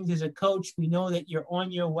better things as a coach. We know that you're on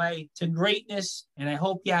your way to greatness, and I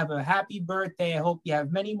hope you have a happy birthday. I hope you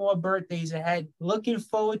have many more birthdays ahead. Looking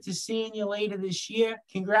forward to seeing you later this year.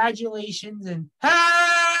 Congratulations and happy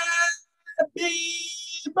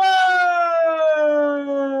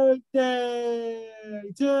birthday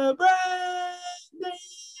to Brendan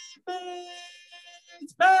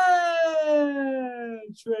Fitzpatrick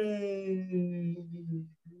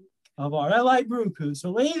of our LI Brew Crew. So,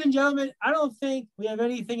 ladies and gentlemen, I don't think we have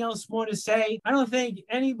anything else more to say. I don't think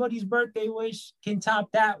anybody's birthday wish can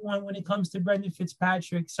top that one when it comes to Brendan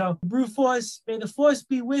Fitzpatrick. So, Brew Force, may the force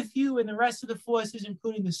be with you and the rest of the forces,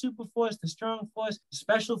 including the Super Force, the Strong Force, the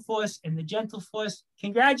Special Force, and the Gentle Force.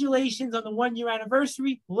 Congratulations on the 1-year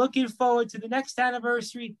anniversary. Looking forward to the next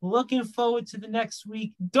anniversary. Looking forward to the next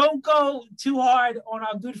week. Don't go too hard on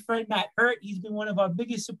our good friend Matt Hurt. He's been one of our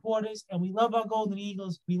biggest supporters, and we love our Golden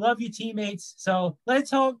Eagles. We love you, teammates. So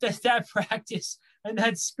let's hope that practice and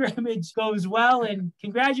that scrimmage goes well. And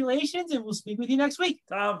congratulations, and we'll speak with you next week.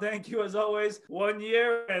 Tom, thank you as always. 1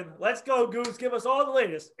 year, and let's go, Goose. Give us all the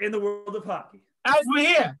latest in the world of hockey. As we're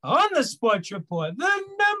here on the Sports Report, the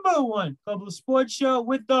 #1 global sports show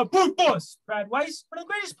with the Brute Force, Brad Weiss, one of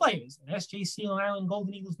the greatest players in SJC Long Island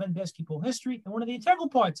Golden Eagles men's basketball history, and one of the integral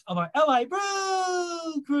parts of our LI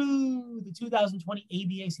Brew Crew, the 2020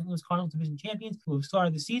 ABA St. Louis Cardinals Division champions who have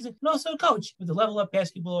started the season, and also a coach with the Level Up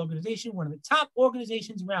Basketball Organization, one of the top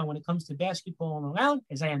organizations around when it comes to basketball on Long Island.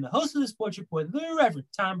 As I am the host of the Sports Report, the Reverend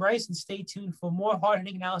Tom Bryce, and stay tuned for more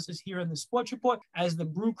hard-hitting analysis here on the Sports Report as the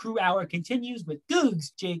Brew Crew Hour continues with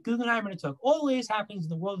Googs, Jake Guggenheimer, to talk all the latest happenings in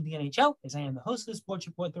the world of the NHL. As I am the host of the Sports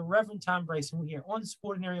Report, the Reverend Tom Bryce, and we're here on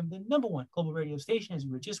Sportinarium, the #1 global radio station, as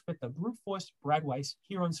we were just with the Brute Force, Brad Weiss,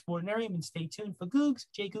 here on Sportinarium. And stay tuned for Googs,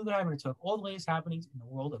 Jake Guggenheimer, to talk all the latest happenings in the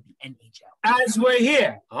world of the NHL. As we're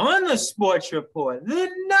here on the Sports Report, the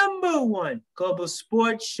 #1 global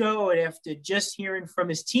sports show, and after just hearing from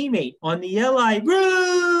his teammate on the LI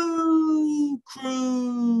Brew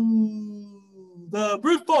Crew, the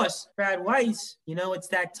Brute Force, Brad Weiss, you know, it's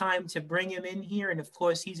that time to bring him in here. And of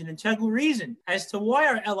course, he's an integral reason as to why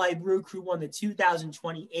our LI Brew Crew won the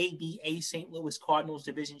 2020 ABA St. Louis Cardinals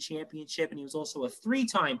Division Championship. And he was also a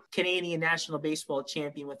 3-time Canadian National Baseball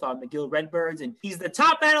Champion with our McGill Redbirds. And he's the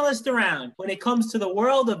top analyst around when it comes to the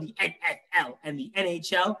world of the NFL and the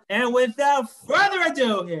NHL. And without further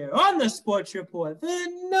ado, here on the Sports Report, the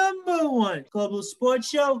 #1 global sports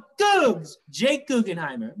show, Googs, Jake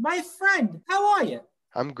Guggenheimer. My friend, how are you?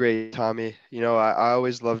 I'm great, Tommy. You know, I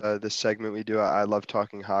always love this segment we do. I love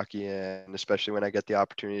talking hockey, and especially when I get the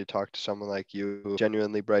opportunity to talk to someone like you who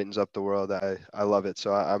genuinely brightens up the world. I love it.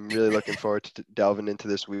 So I'm really looking forward to delving into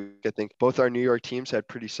this week. I think both our New York teams had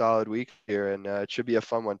pretty solid weeks here, and it should be a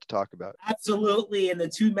fun one to talk about. Absolutely, and the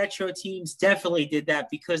two Metro teams definitely did that,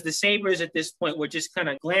 because the Sabres at this point, we're just kind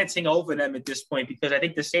of glancing over them at this point, because I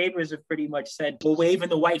think the Sabres have pretty much said, we're waving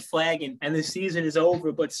the white flag and the season is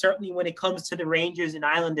over. But certainly when it comes to the Rangers and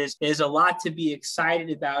Islanders, there's a lot to be excited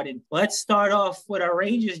about. And let's start off with our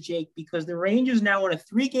Rangers, Jake, because the Rangers now on a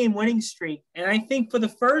 3-game winning streak. And I think for the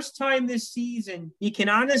first time this season, you can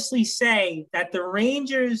honestly say that the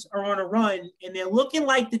Rangers are on a run, and they're looking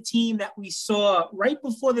like the team that we saw right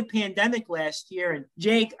before the pandemic last year. And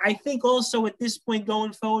Jake, I think also at this point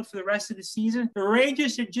going forward for the rest of the season, the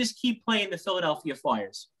Rangers should just keep playing the Philadelphia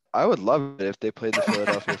Flyers. I would love it if they played the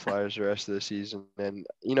Philadelphia Flyers the rest of the season. And,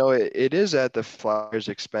 it is at the Flyers'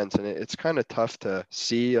 expense, and it's kind of tough to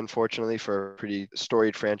see, unfortunately, for a pretty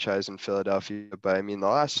storied franchise in Philadelphia. But, I mean, the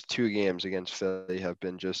last 2 games against Philly have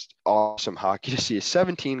been just awesome hockey to see.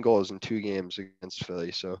 17 goals in 2 games against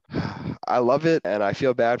Philly. So I love it, and I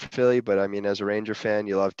feel bad for Philly. But, I mean, as a Ranger fan,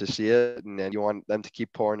 you love to see it, and you want them to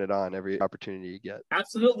keep pouring it on every opportunity you get.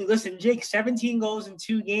 Absolutely. Listen, Jake, 17 goals in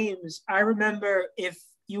 2 games. I remember if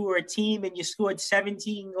you were a team and you scored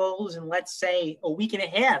 17 goals in, let's say, a week and a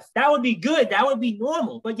half, that would be good. That would be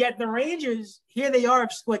normal. But yet the Rangers, here they are,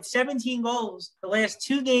 have scored 17 goals the last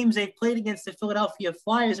 2 games they've played against the Philadelphia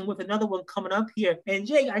Flyers, and with another one coming up here. And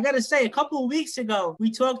Jake, I got to say, a couple of weeks ago, we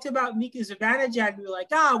talked about Mika Zibanejad. We were like,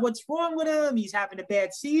 what's wrong with him? He's having a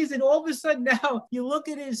bad season. All of a sudden now you look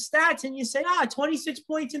at his stats and you say, 26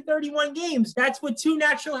 points in 31 games. That's what 2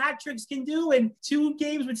 natural hat tricks can do in 2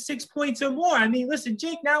 games with 6 points or more. I mean, listen,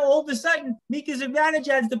 Jake, now all of a sudden, Mika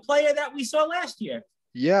Zibanejad is the player that we saw last year.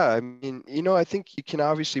 Yeah, I mean, I think you can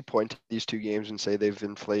obviously point to these 2 games and say they've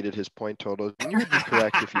inflated his point totals. And you would be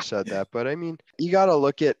correct if you said that. But I mean, you got to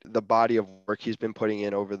look at the body of work he's been putting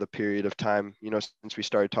in over the period of time, since we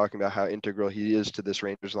started talking about how integral he is to this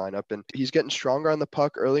Rangers lineup. And he's getting stronger on the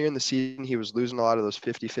puck. Earlier in the season, he was losing a lot of those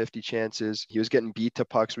 50-50 chances. He was getting beat to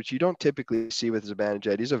pucks, which you don't typically see with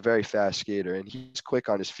Zibanejad. He's a very fast skater, and he's quick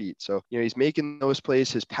on his feet. So, he's making those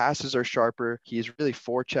plays. His passes are sharper. He's really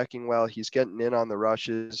forechecking well. He's getting in on the rushes.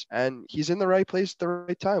 And he's in the right place at the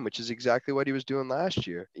right time, which is exactly what he was doing last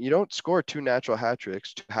year. You don't score 2 natural hat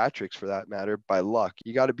tricks, 2 hat tricks for that matter, by luck.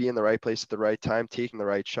 You got to be in the right place at the right time, taking the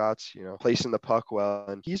right shots, placing the puck well.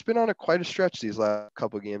 And he's been on quite a stretch these last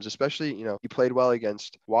couple of games, especially, he played well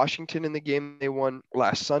against Washington in the game they won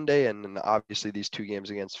last Sunday. And obviously these 2 games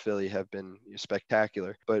against Philly have been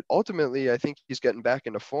spectacular. But ultimately, I think he's getting back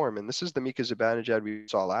into form. And this is the Mika Zibanejad we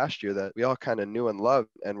saw last year that we all kind of knew and loved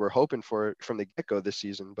and were hoping for from the get-go this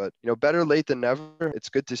season. But, better late than never. It's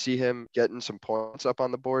good to see him getting some points up on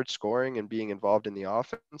the board, scoring and being involved in the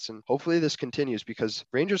offense. And hopefully this continues because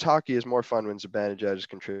Rangers hockey is more fun when Zibanejad is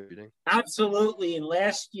contributing. Absolutely. And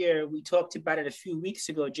last year, we talked about it a few weeks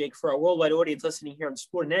ago, Jake, for our worldwide audience listening here on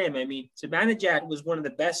Sport Name. I mean, Zibanejad was one of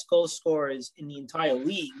the best goal scorers in the entire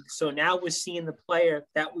league. So now we're seeing the player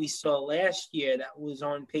that we saw last year that was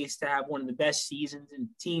on pace to have one of the best seasons in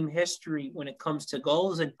team history when it comes to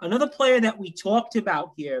goals. And another player that we talked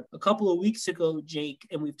about here a couple of weeks ago, Jake,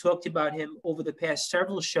 and we've talked about him over the past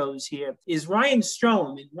several shows here, is Ryan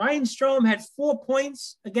Strome. And Ryan Strome had 4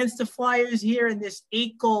 points against the Flyers here in this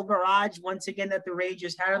 8-goal barrage, once again, that the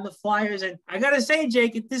Rangers had on the Flyers. And I got to say,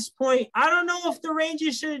 Jake, at this point, I don't know if the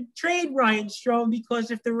Rangers should trade Ryan Strome,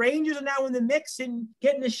 because if the Rangers are now in the mix and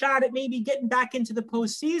getting a shot at maybe getting back into the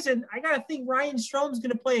postseason, I got to think Ryan Strome's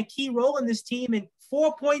going to play a key role in this team. And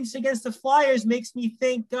 4 points against the Flyers makes me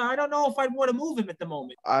think, I don't know if I'd want to move him at the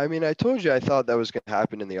moment. I mean, I told you I thought that was going to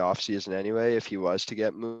happen in the offseason anyway, if he was to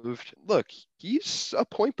get moved. Look, he's a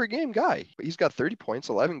point per game guy. He's got 30 points,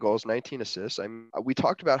 11 goals, 19 assists. We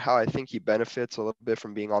talked about how I think he benefits a little bit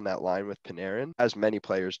from being on that line with Panarin, as many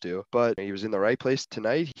players do. But he was in the right place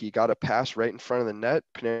tonight. He got a pass right in front of the net.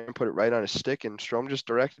 Panarin put it right on his stick, and Strome just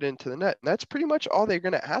directed it into the net. And that's pretty much all they're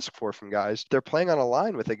going to ask for from guys. They're playing on a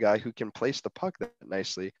line with a guy who can place the puck that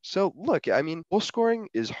nicely. So, look, I mean, goal scoring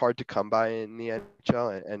is hard to come by in the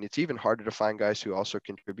NHL, and it's even harder to find guys who also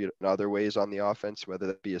contribute in other ways on the offense, whether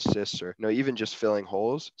that be assists or even just filling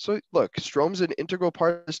holes. So look, Strome's an integral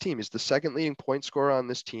part of this team. He's the second leading point scorer on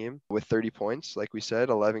this team with 30 points. Like we said,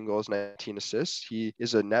 11 goals, 19 assists. He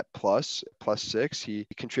is a net +6. He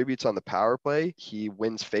contributes on the power play. He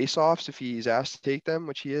wins faceoffs if he's asked to take them,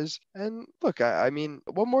 which he is. And look, I mean,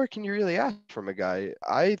 what more can you really ask from a guy?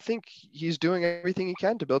 I think he's doing everything he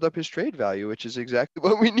can to build up his trade value, which is exactly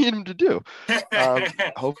what we need him to do.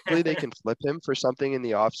 Hopefully they can flip him for something in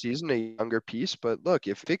the offseason, a younger piece. But look,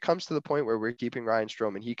 if it comes to the point where we're keeping Ryan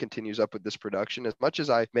Strome and he continues up with this production, as much as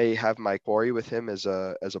I may have my quarry with him as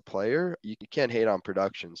a player, you can't hate on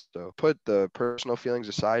production. So put the personal feelings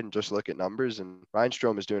aside and just look at numbers. And Ryan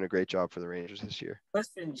Strome is doing a great job for the Rangers this year.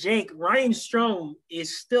 Listen, Jake, Ryan Strome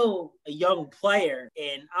is still a young player,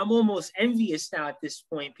 and I'm almost envious now at this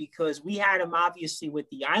point because we had him obviously with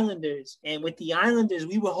the Islanders, and with the Islanders,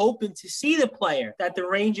 we were hoping to see the player that the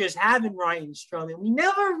Rangers have in Ryan Strome, and we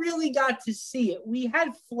never really got to see it. We had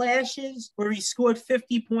flashes where he scored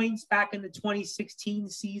 50 points back in the 2016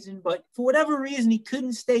 season, but for whatever reason, he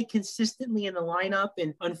couldn't stay consistently in the lineup.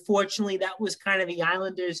 And unfortunately, that was kind of the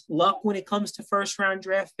Islanders' luck when it comes to first-round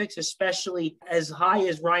draft picks, especially as high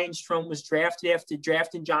as Ryan Strome was drafted after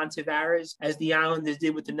drafting John Tavares, as the Islanders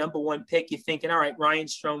did with the number 1 pick. You're thinking, all right, Ryan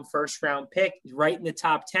Strome, first-round pick, is right in the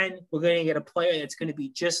top 10. We're going to get a player that's going to be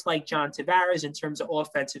just like John Tavares in terms of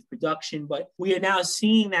offensive production. But we are now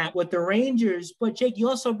seeing that with the Rangers. But Jake, you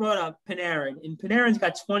also brought up Panarin, and Panarin's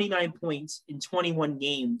got 29 points in 21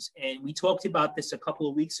 games. And we talked about this a couple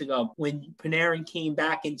of weeks ago when Panarin came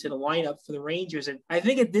back into the lineup for the Rangers. And I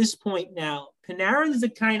think at this point now, Panarin's the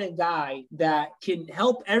kind of guy that can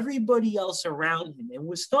help everybody else around him. And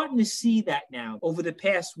we're starting to see that now over the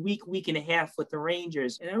past week and a half with the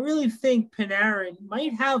Rangers. And I really think Panarin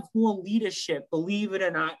might have more leadership, believe it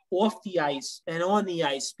or not, off the ice than on the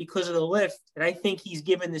ice because of the lift that I think he's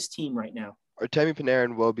given this team right now. Artemi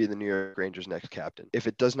Panarin will be the New York Rangers' next captain. If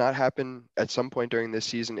it does not happen at some point during this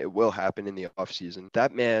season, it will happen in the offseason.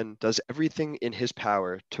 That man does everything in his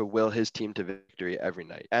power to will his team to victory every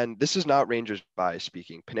night. And this is not Rangers bias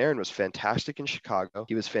speaking. Panarin was fantastic in Chicago.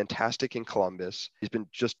 He was fantastic in Columbus. He's been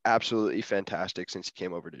just absolutely fantastic since he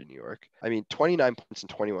came over to New York. I mean, 29 points in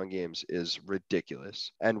 21 games is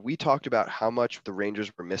ridiculous. And we talked about how much the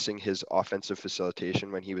Rangers were missing his offensive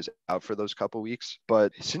facilitation when he was out for those couple weeks.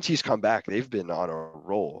 But since he's come back, they've been on a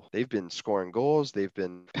roll. They've been scoring goals. They've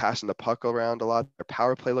been passing the puck around a lot. Their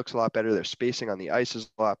power play looks a lot better. Their spacing on the ice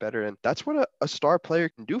is a lot better. And that's what a star player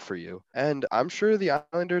can do for you. And I'm sure the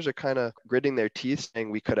Islanders are kind of gritting their teeth saying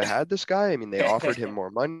we could have had this guy. I mean, they offered him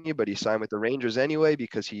more money, but he signed with the Rangers anyway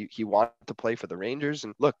because he wanted to play for the Rangers.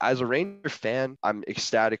 And look, as a Ranger fan, I'm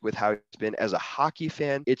ecstatic with how he's been. As a hockey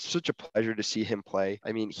fan, it's such a pleasure to see him play.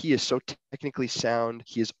 I mean, he is so technically sound.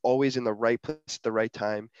 He is always in the right place at the right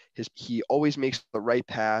time. He always makes the right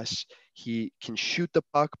pass. He can shoot the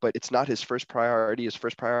puck, but it's not his first priority. His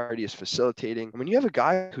first priority is facilitating. And when you have a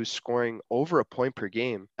guy who's scoring over a point per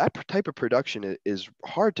game, that type of production is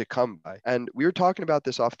hard to come by. And we were talking about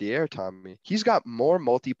this off the air, Tommy. He's got more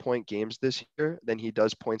multi-point games this year than he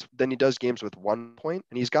does games with 1 point.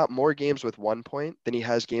 And he's got more games with 1 point than he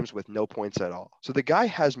has games with no points at all. So the guy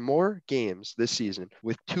has more games this season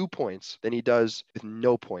with 2 points than he does with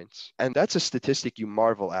no points. And that's a statistic you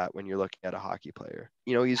marvel at when you're looking at a hockey player.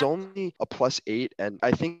 You know, he's only a +8, and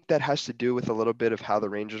I think that has to do with a little bit of how the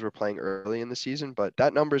Rangers were playing early in the season, but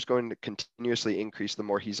that number is going to continuously increase the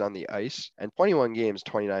more he's on the ice. And 21 games,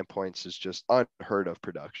 29 points is just unheard of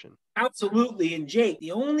production. Absolutely. And Jake,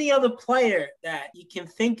 the only other player that you can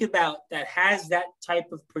think about that has that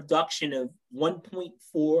type of production of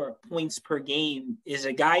 1.4 points per game is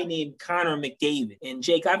a guy named Connor McDavid. And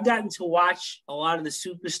Jake, I've gotten to watch a lot of the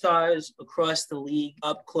superstars across the league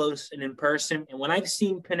up close and in person. And when I've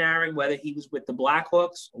seen Panarin, whether he was with the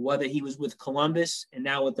Blackhawks or whether he was with Columbus and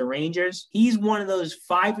now with the Rangers, he's one of those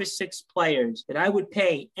 5 or 6 players that I would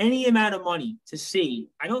pay any amount of money to see.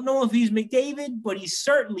 I don't know if he's McDavid, but he's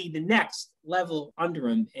certainly the next level under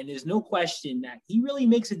him. And there's no question that he really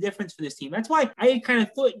makes a difference for this team. That's why I kind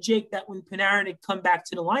of thought, Jake, that when Panarin had come back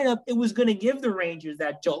to the lineup, it was going to give the Rangers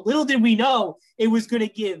that jolt. Little did we know it was going to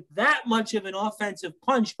give that much of an offensive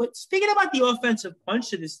punch. But speaking about the offensive punch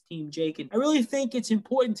to this team, Jake, and I really think it's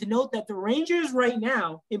important to note that the Rangers right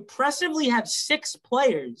now impressively have 6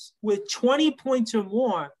 players with 20 points or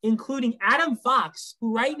more, including Adam Fox,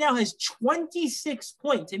 who right now has 26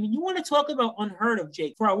 points. I mean, you want to talk about unheard of,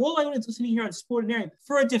 Jake. For our world audience listening here on Sportinarium,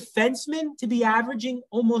 for a defenseman to be averaging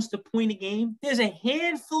almost a point a game, there's a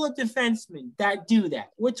handful of defensemen that do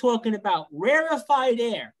that. We're talking about rarefied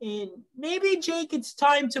air. And maybe, Jake, it's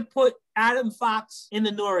time to put Adam Fox in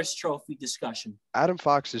the Norris Trophy discussion. Adam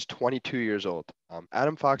Fox is 22 years old.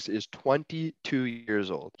 Adam Fox is 22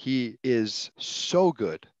 years old. He is so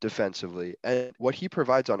good defensively, and what he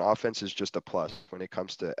provides on offense is just a plus when it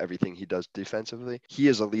comes to everything he does defensively. He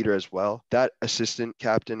is a leader as well. That assistant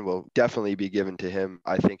captain will definitely be given to him,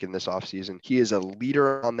 I think, in this offseason. He is a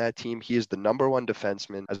leader on that team. He is the number 1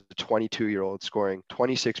 defenseman as a 22-year-old, scoring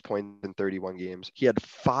 26 points in 31 games. He had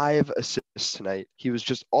 5 assists tonight. He was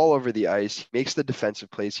just all over the ice. He makes the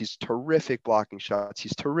defensive plays. He's terrific blocking shots.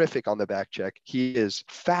 He's terrific on the back check. He is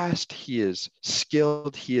fast. He is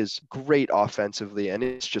skilled. He is great offensively. And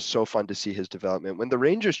it's just so fun to see his development. When the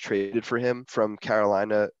Rangers traded for him from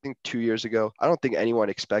Carolina, I think 2 years ago, I don't think anyone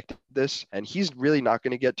expected this. And he's really not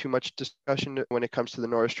going to get too much discussion when it comes to the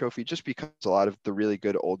Norris Trophy, just because a lot of the really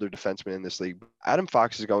good older defensemen in this league. Adam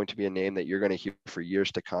Fox is going to be a name that you're going to hear for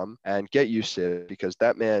years to come, and get used to it because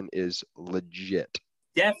that man is legit.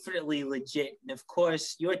 definitely legit. And of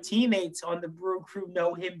course, your teammates on the Brew Crew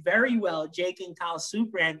know him very well, Jake and Kyle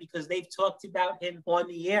Subran, because they've talked about him on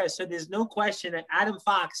the air. So there's no question that Adam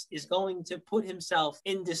Fox is going to put himself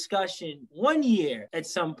in discussion one year at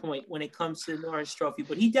some point when it comes to the Norris Trophy.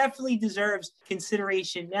 But he definitely deserves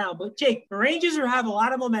consideration now. But Jake, the Rangers have a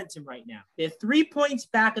lot of momentum right now. They're 3 points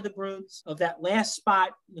back of the Bruins of that last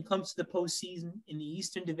spot when it comes to the postseason in the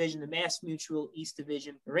Eastern Division, the Mass Mutual East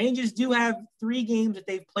Division. The Rangers do have 3 games that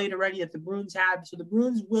they've played already that the Bruins have. So the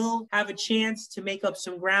Bruins will have a chance to make up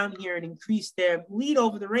some ground here and increase their lead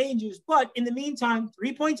over the Rangers. But in the meantime,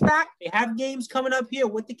 3 points back. They have games coming up here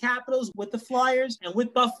with the Capitals, with the Flyers, and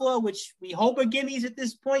with Buffalo, which we hope are gimmies at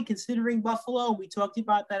this point, considering Buffalo. We talked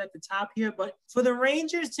about that at the top here. But for the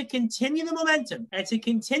Rangers to continue the momentum and to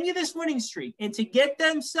continue this winning streak and to get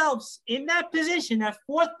themselves in that position, that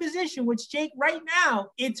 4th position, which, Jake, right now,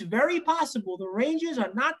 it's very possible the Rangers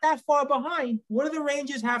are not that far behind. What do the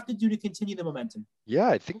Rangers have to do to continue the momentum? Yeah,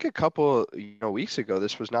 I think a couple weeks ago,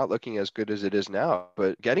 this was not looking as good as it is now.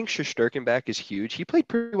 But getting Shesterkin back is huge. He played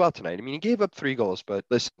pretty well tonight. I mean, he gave up 3 goals, but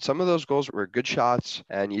listen, some of those goals were good shots,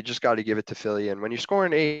 and you just got to give it to Philly. And when you're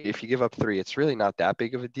scoring 8, if you give up 3, it's really not that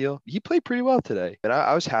big of a deal. He played pretty well today, and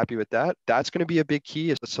I was happy with that. That's going to be a big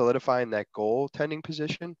key, is solidifying that goaltending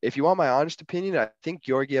position. If you want my honest opinion, I think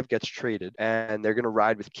Georgiev gets traded, and they're going to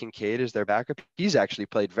ride with Kincaid as their backup. He's actually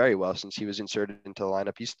played very well since he was inserted into the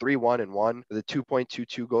lineup. He's 3-1-1 with a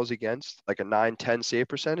 2.22 goals against, like a 9-10 save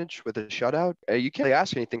percentage with a shutout. You can't really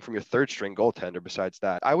ask anything from your 3rd-string goaltender besides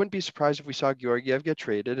that. I wouldn't be surprised if we saw Georgiev get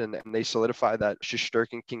traded and they solidify that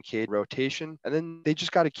Shesterkin-Kincaid rotation, and then they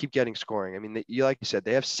just got to keep getting scoring. I mean, like you said,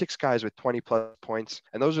 they have 6 guys with 20-plus points,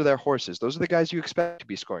 and those are their horses. Those are the guys you expect to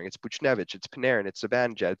be scoring. It's Buchnevich, it's Panarin, it's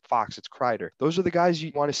Zibanejad, Fox, it's Kreider. Those are the guys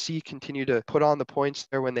you want to see continue to put on the points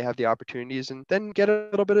there when they have the opportunities, and then get a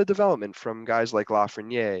little bit of development from guys like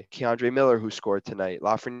Lafreniere, Keandre Miller, who scored tonight.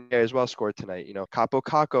 Lafreniere as well scored tonight. Capo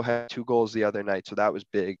Caco had 2 goals the other night, so that was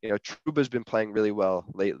big. Trouba's been playing really well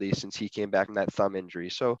lately since he came back from that thumb injury.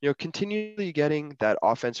 So, continually getting that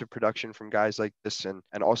offensive production from guys like this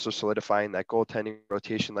and also solidifying that goaltending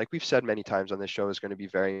rotation, like we've said many times on this show, is going to be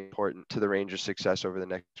very important to the Rangers' success over the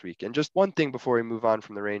next week. And just one thing before we move on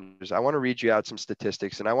from the Rangers, I want to read you out some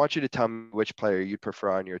statistics, and I want you to tell me which player you'd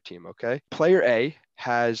prefer on your team, okay? Player A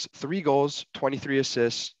has 3 goals, 23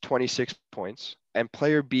 assists, 26 points. And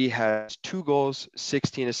player B has 2 goals,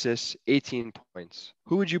 16 assists, 18 points.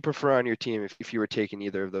 Who would you prefer on your team if you were taking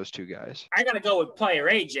either of those 2 guys? I got to go with player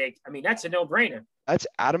A, Jake. I mean, that's a no-brainer. That's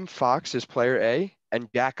Adam Fox as player A, and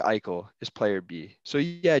Jack Eichel is player B. So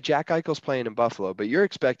yeah, Jack Eichel's playing in Buffalo, but you're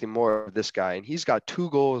expecting more of this guy, and he's got 2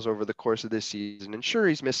 goals over the course of this season. And sure,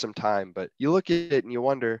 he's missed some time, but you look at it and you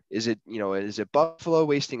wonder, is it Buffalo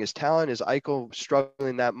wasting his talent? Is Eichel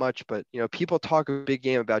struggling that much? But people talk a big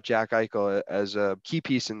game about Jack Eichel as a key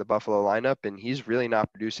piece in the Buffalo lineup, and he's really not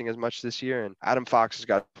producing as much this year. And Adam Fox has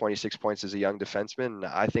got 26 points as a young defenseman, and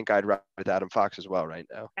I think I'd ride with Adam Fox as well right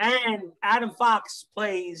now. And Adam Fox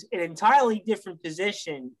plays an entirely different position,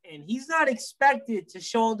 and he's not expected to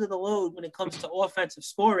shoulder the load when it comes to offensive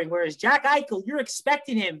scoring, whereas Jack Eichel, you're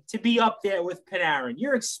expecting him to be up there with Panarin.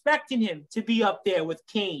 You're expecting him to be up there with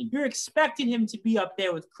Kane. You're expecting him to be up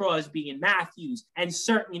there with Crosby and Matthews and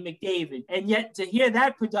certainly McDavid. And yet to hear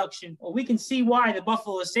that production, well, we can see why the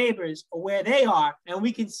Buffalo Sabres are where they are, and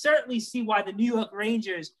we can certainly see why the New York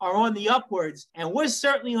Rangers are on the upwards, and we're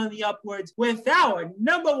certainly on the upwards with our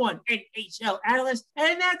number 1 NHL analyst,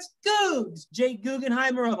 and that's Googs, Jake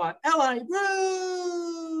Guggenheimer of our LI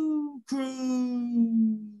Brew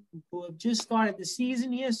Crew, who have just started the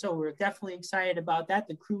season here, so we're definitely excited about that.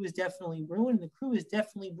 The crew is definitely brewing. The crew is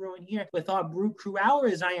definitely brewing here with our Brew Crew Hour,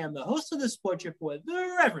 as I am the host of the Sports Report,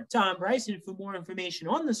 the Reverend Tom Bryce. And for more information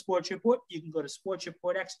on the Sports Report, you can go to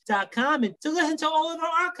sportsreportx.com. And to listen to all of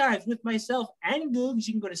our archives with myself and Googs,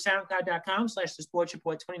 you can go to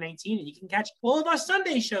soundcloud.com/thesportsreport2019, and you can catch all of our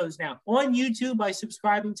Sunday shows now on YouTube by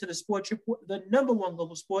subscribing to the Sports Report, the number 1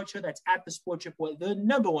 global sports show. That's at the Sports Report, the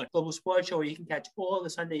number 1 global sports show, where you can catch all of the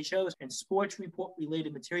Sunday shows and sports report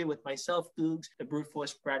related material with myself, Googs, the Brute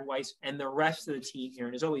Force, Brad Weiss, and the rest of the team here.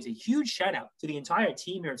 And as always, a huge shout out to the entire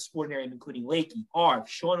team here at Sportinarium, including Lakey, Arv,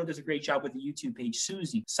 Sean, who does a great job with the YouTube page,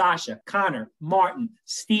 Susie, Sasha, Connor, Martin,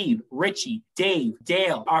 Steve, Richie, Dave,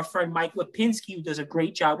 Dale, our friend Mike Lipinski, who does a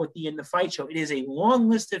great job with the In the Fight show. It is a long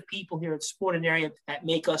list of people here at Sportinarium that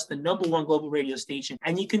make us the number 1 global radio station.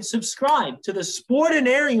 And you can subscribe to the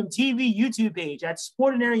Sportinarium TV YouTube page at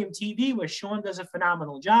Sportinarium TV, where Sean does a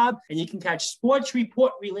phenomenal job. job. And you can catch sports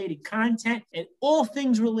report related content and all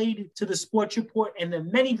things related to the Sports Report and the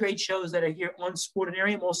many great shows that are here on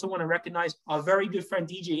Sportinarium. Also want to recognize our very good friend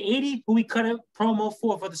DJ 80, who we cut a promo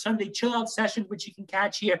for the Sunday Chill Out session, which you can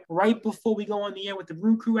catch here right before we go on the air with the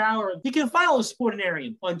Brew Crew Hour. You can follow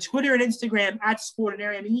Sportinarium on Twitter and Instagram at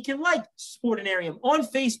Sportinarium, and you can like Sportinarium on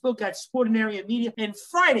Facebook at Sportinarium Media. And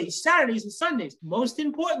Fridays, Saturdays, and Sundays, most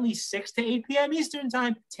importantly, 6 to 8 p.m. Eastern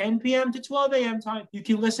Time, 10 p.m. to 12 a.m. time, you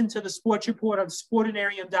can listen to the Sports Report on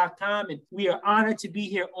Sportinarium.com. And we are honored to be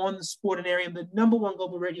here on the Sportinarium, the #1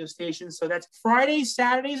 global radio station. So that's Fridays,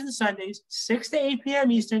 Saturdays, and Sundays, 6 to 8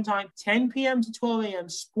 p.m. Eastern Time, 10 p.m. to 12 a.m.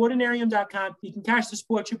 Sportinarium.com. You can catch the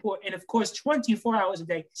Sports Report, and of course, 24 hours a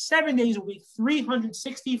day, 7 days a week,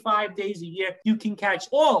 365 days a year. You can catch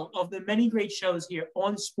all of the many great shows here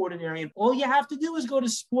on Sportinarium. All you have to do is go to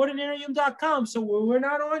Sportinarium.com. So where we're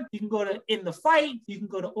not on, you can go to In the Fight, you can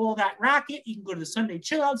go to All That Racket, you can go to the Sunday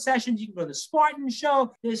Chill Out sessions, you can go to the Spartan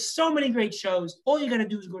Show. There's so many great shows. All you got to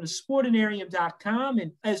do is go to Sportinarium.com.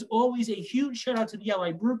 And as always, a huge shout out to the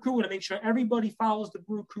LI Brew Crew. And to make sure everybody follows the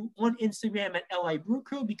Brew Crew on Instagram at LI Brew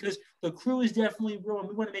Crew, because the crew is definitely brewing.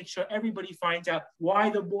 We want to make sure everybody finds out why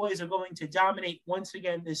the boys are going to dominate once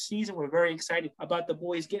again this season. We're very excited about the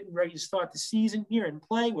boys getting ready to start the season here and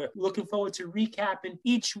play. We're looking forward to recapping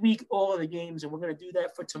each week all of the games, and we're going to do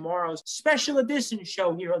that for tomorrow's special edition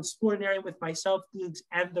show here on Sportinarium with myself, Googs,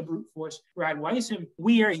 and the Brute Force, Brad Weiss. And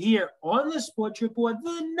we are here on the Sports Report,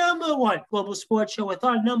 the #1 global sports show with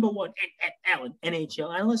our #1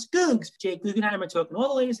 NHL analyst, Googs, Jake Guggenheimer, talking all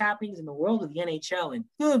the latest happenings in the world of the NHL. And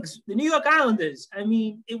Googs, the New York Islanders, I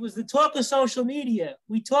mean, it was the talk of social media.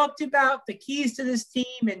 We talked about the keys to this team,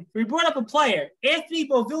 and we brought up a player, Anthony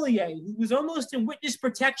Beauvillier, who was almost in witness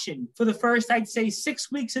protection for the first, I'd say,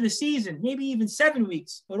 6 weeks of the season, maybe even 7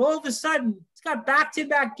 weeks. But all of a sudden, he's got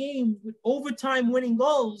back-to-back games with overtime winning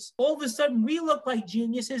goals. All of a sudden, we look like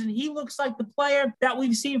geniuses, and he looks like the player that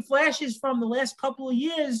we've seen flashes from the last couple of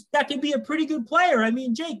years that can be a pretty good player. I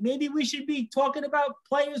mean, Jake, maybe we should be talking about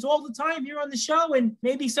players all the time here on the show, and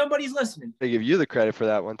maybe somebody's listening. I give you the credit for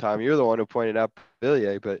that one, Tom. You're the one who pointed out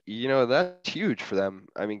Beauvillier, but that's huge for them.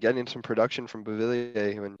 I mean, getting some production from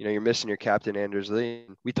Beauvillier when you're missing your captain Anders Lee.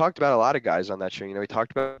 We talked about a lot of guys on that show. We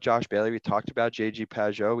talked about Josh Bailey, we talked about JG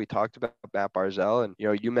Pageau, we talked about Matt Barzal, and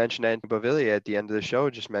you mentioned Anthony Beauvillier at the end of the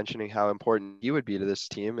show, just mentioning how important he would be to this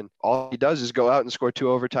team. And all he does is go out and score 2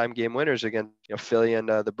 overtime game winners against Philly and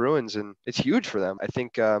the Bruins, and it's huge for them. I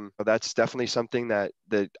think that's definitely something that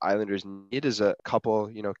the Islanders need, is a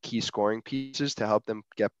couple key scoring pieces to help them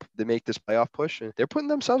make this playoff push. And they're putting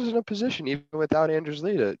themselves in a position, even without Anders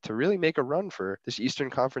Lee, to really make a run for this Eastern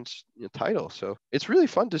Conference title. So it's really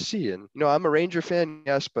fun to see. And I'm a Ranger fan,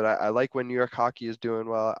 yes, but I like when New York hockey is doing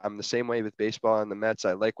well. I'm the same way with baseball and the Mets.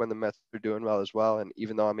 I like when the Mets are doing well as well. And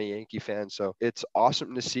even though I'm a Yankee fan, so it's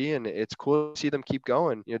awesome to see, and it's cool to see them keep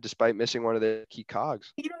going, despite missing one of the key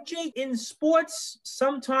cogs. Jake, in sports,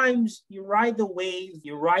 sometimes you ride the wave,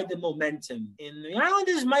 you ride the momentum. And the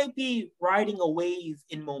Islanders might be riding a wave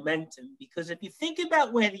in momentum, because if you think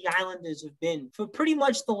about where the Islanders have been for pretty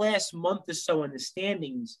much the last month or so in the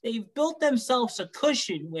standings, they've built themselves a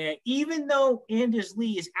cushion where even though Anders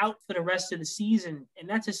Lee is out for the rest of the season, and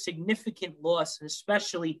that's a significant loss,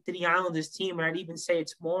 especially to the Islanders team, and I'd even say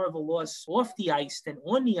it's more of a loss off the ice than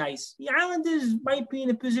on the ice, the Islanders might be in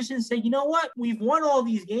a position to say, you know what, we've won all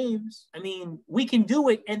these games. I mean, we can do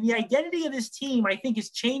it. And the identity of this team, I think, has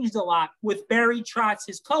changed a lot with Barry Trotz,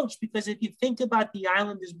 his coach, because if you think about the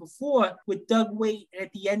Islanders before with Doug Weight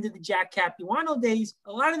at the end of the Jack Capuano days,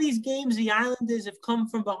 a lot of these games the Islanders have come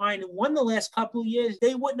from behind and won the last couple of years.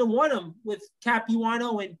 They wouldn't have won them with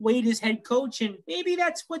Capuano and Weight as head coach. And maybe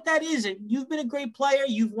that's what that is. And you've been a great player.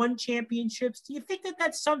 You've won championships. Do you think that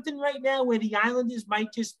that's something right now where the Islanders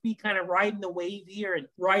might just be kind of riding the wave here and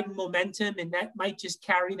riding momentum, and that might just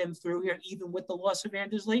carry them through here, even with the loss of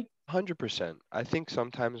Anders Lee? 100%. I think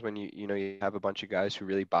sometimes when you have a bunch of guys who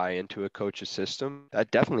really buy into a coach's system,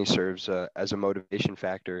 that definitely serves as a motivation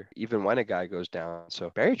factor, even when a guy goes down.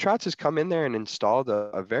 So Barry Trotz has come in there and installed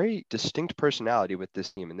a very distinct personality with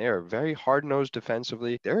this team, and they are very hard-nosed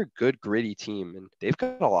defensively. They're a good, gritty team, and they've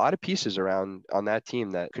got a lot of pieces around on that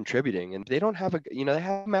team that contributing. And they don't have they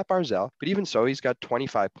have Matt Barzal, but even so, he's got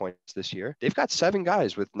 25 points this year. They've got 7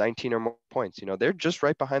 guys with 19 or more points. They're just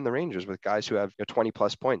right behind the Rangers with guys who have 20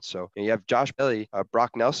 plus points. So you have Josh Bailey,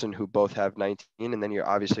 Brock Nelson, who both have 19, and then you're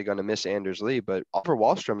obviously going to miss Anders Lee, but Oliver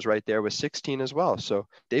Wahlstrom's right there with 16 as well. So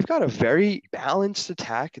they've got a very balanced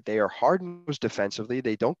attack. They are hard-nosed defensively.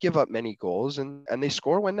 They don't give up many goals, and they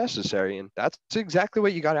score when necessary. And that's exactly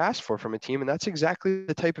what you got to ask for from a team. And that's exactly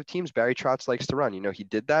the type of teams Barry Trotz likes to run. He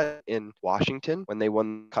did that in Washington when they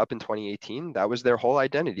won the Cup in 2018. That was their whole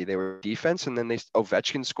identity. They were defense, and then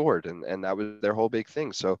Ovechkin scored, and that was their whole big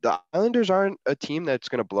thing. So the Islanders aren't a team that's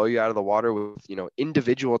going to blow you out of the water with,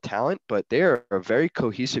 individual talent, but they're a very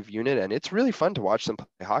cohesive unit, and it's really fun to watch them play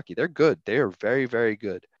hockey. They're good. They are very, very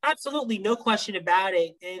good. Absolutely, no question about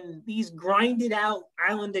it. And these grinded out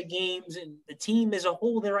Islander games and the team as a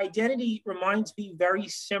whole, their identity reminds me very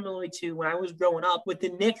similar to when I was growing up with the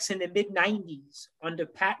Knicks in the mid-90s under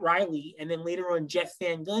Pat Riley and then later on Jeff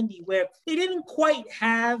Van Gundy, where they didn't quite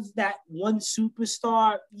have that one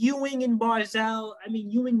superstar. Ewing and Barzal,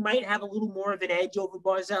 Ewing might have a little more of an edge over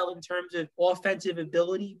Barzal in terms of offensive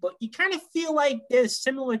ability, but you kind of feel like there's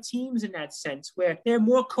similar teams in that sense where they're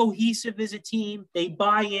more cohesive as a team. They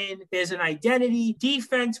buy in. There's an identity.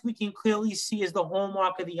 Defense, we can clearly see as the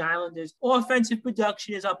hallmark of the Islanders. Offensive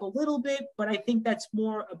production is up a little bit, but I think that's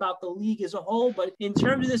more about the league as a whole. But in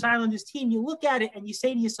terms of this Islanders team, you look at it and you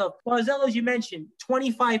say to yourself, Barzal, as you mentioned,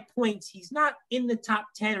 25 points. He's not in the top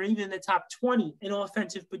 10 or even in the top 20 in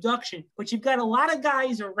offensive production, but you've got a lot of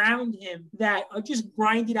guys around him that are just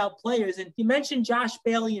grinded out players. And you mentioned Josh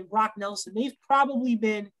Bailey and Brock Nelson. They've probably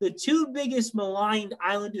been the two biggest maligned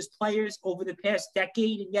Islanders players over the past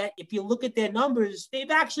decade. And yet, if you look at their numbers,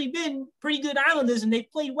 they've actually been pretty good Islanders and they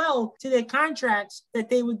played well to their contracts that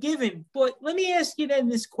they were given. But let me ask you then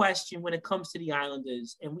this question when it comes to the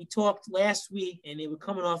Islanders. And we talked last week and they were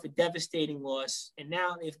coming off a devastating loss. And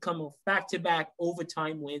now they've come off back-to-back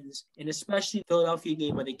overtime wins, and especially the Philadelphia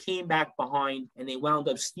game where they came back behind and they wound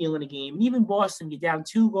up stealing a game. And even Boston, you're down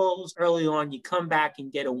 2 goals early on, you come back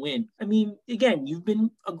and get a win. Again, you've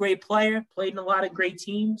been a great player, played in a lot of great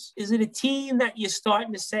teams. Is it a team that you're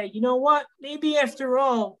starting to say, you know what, maybe after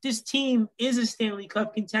all, this team is a Stanley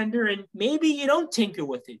Cup contender and maybe you don't tinker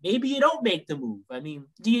with it. Maybe you don't make the move.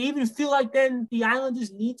 Do you even feel like then the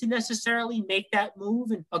Islanders need to necessarily make that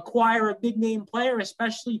move and acquire a big name player,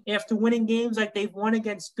 especially after winning games like they've won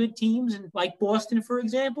against good teams and like Boston, for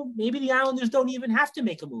example? Maybe the Islanders don't even have to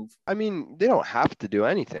make a move. They don't have to do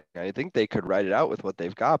anything. I think they could write it out with what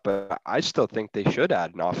they've got, but I still think they should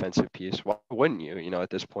add an offensive piece. Why wouldn't you, at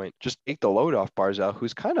this point? Just take the load off Barzal,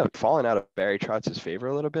 who's kind of fallen out of Barry Trotz's favor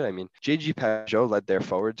a little bit. JG Pajot led their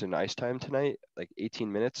forwards in ice time tonight, like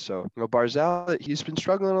 18 minutes. So, Barzal, he's been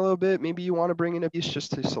struggling a little bit. Maybe you want to bring in a piece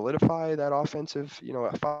just to solidify that offensive,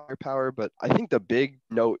 firepower. But I think the big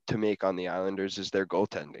note to make on the Islanders is their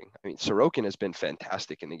goaltending. Sorokin has been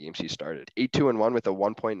fantastic in the games he started. 8-2-1 with a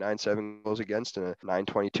 1.97 goals against and a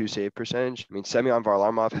 922 save percentage. Semyon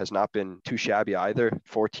Varlamov has not been too shabby either.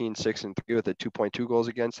 14-6-3 with a 2.2 goals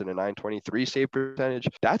against and a 923 save percentage.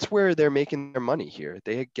 That's where they're making their money here.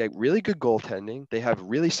 They get really good goaltending. They have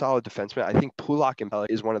really solid defensemen. I think Pulak and Pelech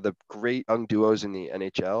is one of the great young duos in the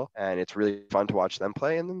NHL, and it's really fun to watch them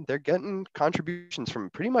play. And then they're getting contributions from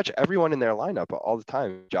pretty much everyone in their lineup all the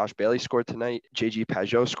time. Josh Bailey scored tonight. JG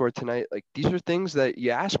Pajot scored tonight. These are things that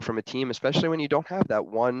you ask from a team, especially when you don't have that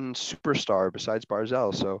one superstar besides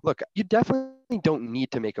Barzal. So look, you definitely don't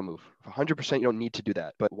need to make a move. 100% you don't need to do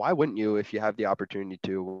that. But why wouldn't you if you have the opportunity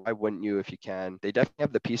to? Why wouldn't you if you can? They definitely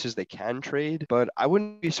have the pieces they can trade, but I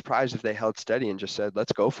wouldn't be surprised if they held steady and just said,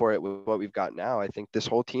 let's go for it with what we've got now. I think this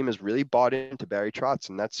whole team is really bought into Barry Trotz,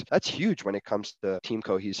 and that's huge when it comes to team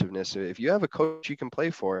cohesiveness. If you have a coach you can play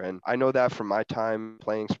for, and I know that from my time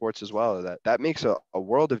playing sports as well, that makes a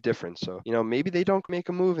world of difference. So, maybe they don't make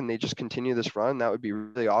a move and they just continue this run. That would be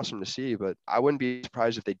really awesome to see, but I wouldn't be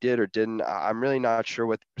surprised if they did or didn't. I'm really not sure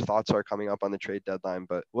what their thoughts are coming up on the trade deadline,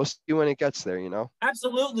 but we'll see when it gets there,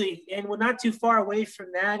 Absolutely. And we're not too far away from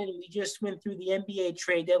that. And we just went through the NBA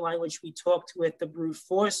trade deadline, which we talked with the Brute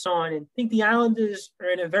Force on. And I think the Islanders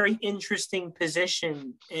are in a very interesting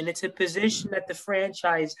position. And it's a position that the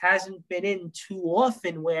franchise hasn't been in too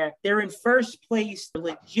often, where they're in first place, a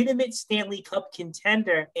legitimate Stanley Cup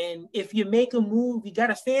contender. And if you make a move, you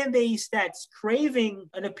got a fan base that's craving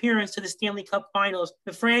an appearance to the Stanley Cup Finals.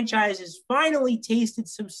 The franchise has finally tasted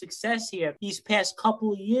some success here these past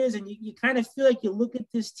couple of years, and you kind of feel like you look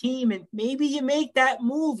at this team and maybe you make that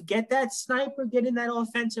move, get that sniper, get in that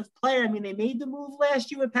offensive player. They made the move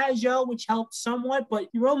last year with Pajot, which helped somewhat, but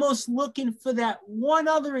you're almost looking for that one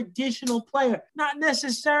other additional player, not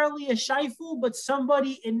necessarily a Scheifele, but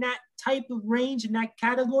somebody in that type of range in that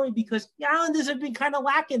category? Because the Islanders have been kind of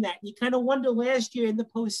lacking that. You kind of wonder last year in the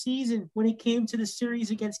postseason when it came to the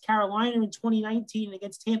series against Carolina in 2019 and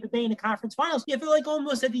against Tampa Bay in the conference finals. You feel like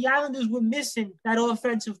almost that the Islanders were missing that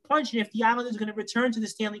offensive punch. And if the Islanders are going to return to the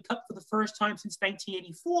Stanley Cup for the first time since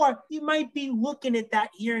 1984, you might be looking at that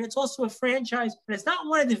here. And it's also a franchise that has not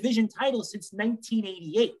won a division title since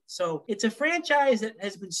 1988. So it's a franchise that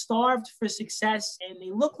has been starved for success, and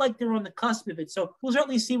they look like they're on the cusp of it. So we'll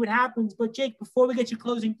certainly see what happens. But Jake, before we get your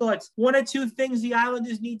closing thoughts, one or two things the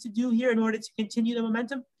Islanders need to do here in order to continue the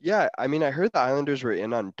momentum? Yeah, I mean, I heard the Islanders were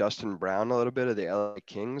in on Dustin Brown a little bit of the LA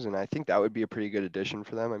Kings, and I think that would be a pretty good addition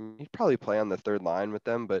for them. I mean, he'd probably play on the third line with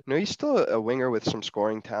them, but he's still a winger with some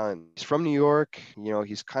scoring talent. He's from New York.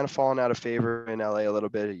 He's kind of fallen out of favor in LA a little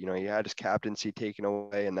bit. He had his captaincy taken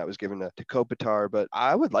away, and that was given to Kopitar. But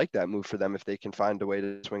I would like that move for them if they can find a way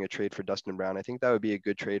to swing a trade for Dustin Brown. I think that would be a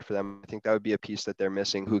good trade for them. I think that would be a piece that they're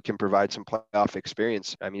missing who can provide some playoff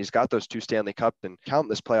experience. I mean, he's got those 2 Stanley Cup and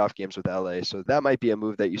countless playoff games with LA, so that might be a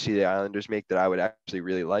move that you see the Islanders make that I would actually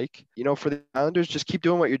really like. For the Islanders, just keep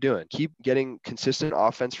doing what you're doing. Keep getting consistent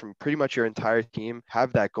offense from pretty much your entire team.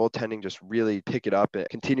 Have that goaltending just really pick it up and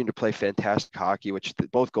continue to play fantastic hockey, which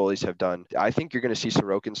both goalies have done. I think you're going to see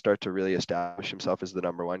Sorokin start to really establish himself as the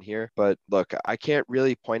number one here. But look, I can't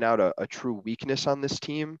really point out a true weakness on this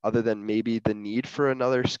team other than maybe the need for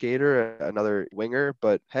another skater, another winger.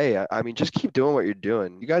 But hey, I mean, just keep doing what you're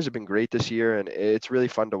doing. You guys have been great this year, and it's really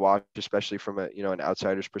fun to watch, especially from an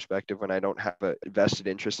outsider's perspective when I don't have a vested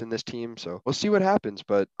interest in this team. So we'll see what happens.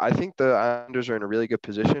 But I think the Islanders are in a really good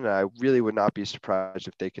position, and I really would not be surprised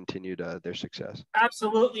if they continued their success.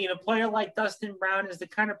 Absolutely. And a player like Dustin Brown is the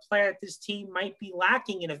kind of player that this team might be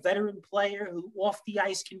lacking, in a veteran player who off the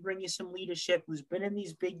ice can bring you some leadership, who's been in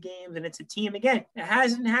these big games. And it's a team, again, that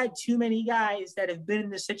hasn't had too many guys that have been in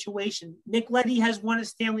this situation. Nick Leddy has won a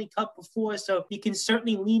Stanley Cup before, so you can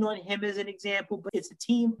certainly lean on him as an example. But it's a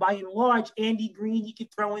team, by and large, Andy Green you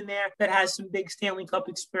could throw in there, that has some big Stanley Cup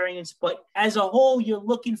experience. But as a whole, you're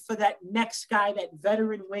looking for that next guy, that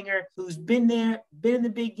veteran winger who's been there, been in the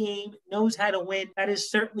big game, knows how to win. That is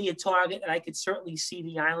certainly a target that I could certainly see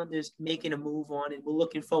the Islanders making a move on. And we're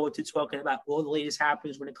looking forward to talking about all the latest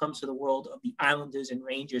happenings when it comes to the world of the Islanders and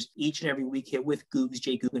Rangers each and every week here with Googs,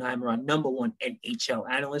 Jake Guggenheimer, our #1 NHL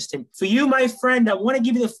analyst. And for you, my friend, I want to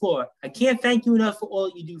give you the floor. I can't thank you enough for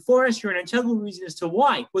all you do for us. You're an integral reason as to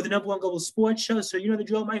why we're the #1 global sports show. So you know the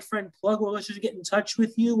drill, my friend. Plug where listeners get in touch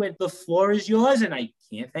with you, and the floor is yours. And I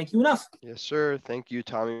can't thank you enough. Yes, sir. Thank you,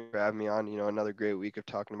 Tommy, for having me on. Another great week of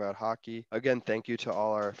talking about hockey. Again, thank you to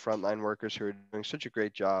all our frontline workers who are doing such a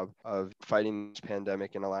great job of fighting this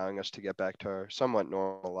pandemic and allowing us to get back to our somewhat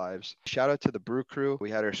normal lives. Shout out to the Brew Crew. We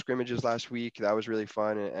had our scrimmages last week. That was really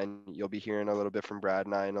fun, and you'll be hearing a little bit from Brad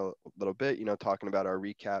and I in a little bit, talking about our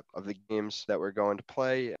recap of the games that we're going to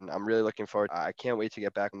play. And I'm really looking forward. I can't wait to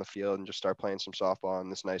get back on the field and just start playing some softball in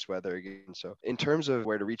this nice weather again. So in terms of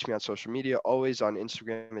where to reach me on social media, always on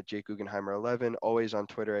Instagram at Jake Guggenheimer 11, always on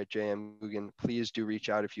Twitter at JMGuggen. Please do reach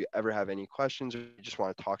out if you ever have any questions or you just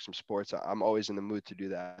want to talk some sports. I'm always in the mood to do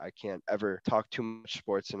that. I can't ever talk too much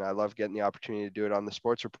sports, and I love getting the opportunity to do it on the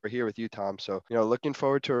Sports Report here with you, Tom. So, looking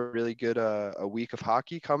forward to a really good a week of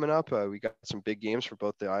hockey coming up. We got some big games for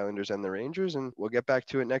both the Islanders and the Rangers, and we'll get back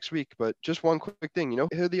to it next week. But just one quick thing,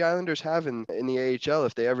 who the Islanders have in the AHL,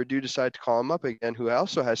 if they ever do decide to call him up again, who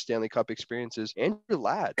also has Stanley Cup experiences, Andrew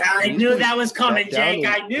Ladd. I knew that was coming, Jake.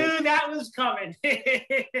 I knew that was coming.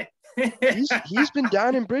 he's been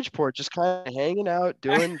down in Bridgeport, just kind of hanging out,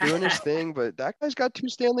 doing his thing. But that guy's got 2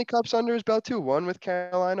 Stanley Cups under his belt too. One with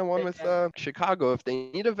Carolina, one with Chicago. If they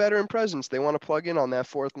need a veteran presence, they want to plug in on that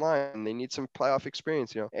fourth line. They need some playoff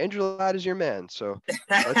experience. Andrew Ladd is your man. So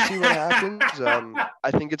let's see what happens.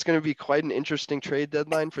 I think it's going to be quite an interesting trade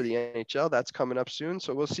deadline for the NHL. That's coming up soon.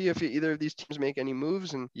 So we'll see if either of these teams make any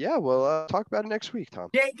moves. And yeah, we'll talk about it next week, Tom.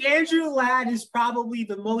 Jake, Andrew Ladd is probably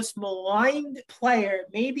the most maligned player,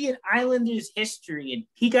 maybe in Islanders history. And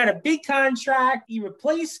he got a big contract. He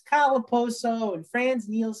replaced Kyle Poso and Franz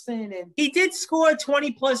Nielsen. And he did score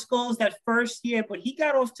 20-plus goals that first year, but he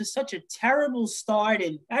got off to such a terrible start.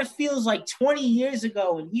 And that feels like 20 years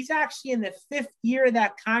ago. And he's actually in the 5th year of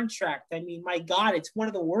that contract. I mean, my God, it's one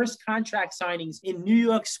of the worst contract signings in New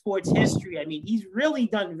York sports history. I mean, he's really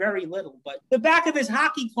done very little. But the back of his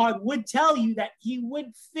hockey card would tell you that he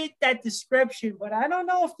would fit that description. But I don't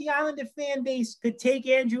know if the Islander fan base could take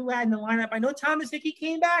Andrew Ladd in the lineup. I know Thomas Hickey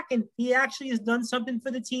came back and he actually has done something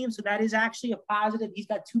for the team, so that is actually a positive. He's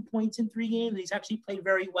got 2 points in 3 games. He's actually played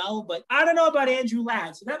very well, but I don't know about Andrew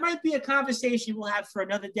Ladd, so that might be a conversation we'll have for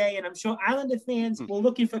another day, and I'm sure Islander fans were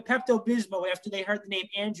looking for Pepto-Bismol after they heard the name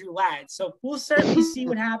Andrew Ladd, so we'll certainly see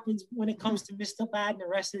what happens when it comes to Mr. Ladd and the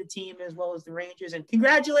rest of the team, as well as the Rangers, and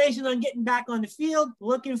congratulations on getting back on the field.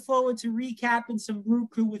 Looking forward to recapping some Brew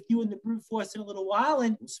Crew with you and the Brute Force in a little while,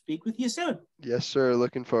 and we'll speak with you soon. Yes, sir.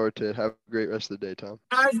 Looking forward to it. Have a great rest of the day, Tom.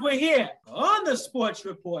 As we're here on the Sports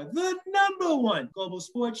Report, the #1 global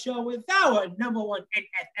sports show with our #1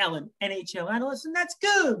 NFL and NHL analyst, and that's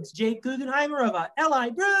Googs, Jake Guggenheimer of our LI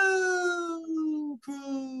Brew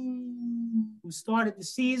Crew, who started the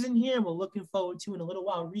season here. We're looking forward to, in a little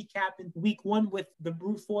while, recapping week 1 with the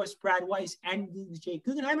Brute Force, Brad Weiss, and Googs, Jake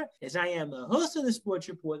Guggenheimer, as I am the host of the Sports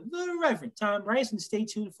Report, the Reverend Tom Bryson. Stay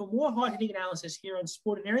tuned for more hard-hitting analysis here on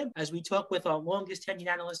Sportinarium as we talk with our longest tenured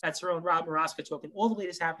analyst, that's our own Rob Maraska, talking all the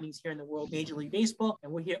latest happenings here in the world of Major League Baseball.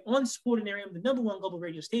 And we're here on Sportinarium, the #1 global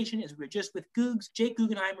radio station, as we're just with Googs, Jake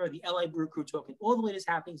Guggenheimer of the LI Brew Crew, talking all the latest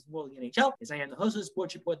happenings in the world of the NHL. As I am the host of the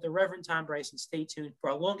Sports Report, the Reverend Tom Bryson. Stay tuned for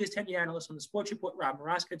our longest tenured analyst on the Sports Report, Rob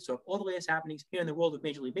Maraska, to talk all the latest happenings here in the world of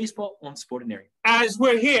Major League Baseball on Sportinarium. As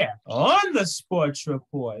we're here on the Sports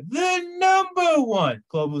Report, the #1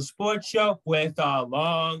 global sports show with our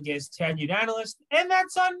longest tenured analyst, and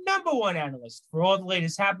that's our #1 analyst for all the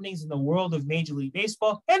latest happenings in the world of Major League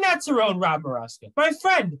Baseball, and that's our own Rob Maraska. My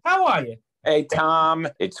friend, how are you? Hey, Tom.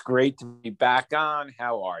 It's great to be back on.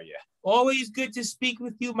 How are you? Always good to speak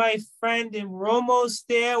with you, my friend, and we're almost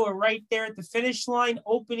there. We're right there at the finish line.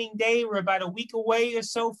 Opening day, we're about a week away or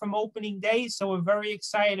so from opening day, so we're very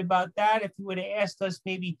excited about that. If you would have asked us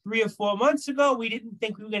maybe 3 or 4 months ago, we didn't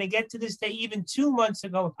think we were going to get to this day. Even 2 months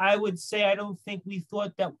ago, I would say I don't think we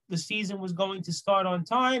thought that the season was going to start on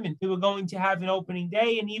time and we were going to have an opening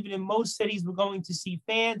day, and even in most cities, we're going to see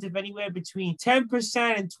fans of anywhere between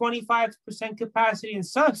 10% and 25% capacity. In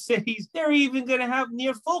some cities, they're even going to have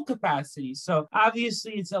near full capacity. So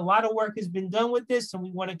obviously it's a lot of work has been done with this, and we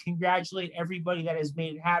want to congratulate everybody that has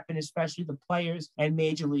made it happen, especially the players and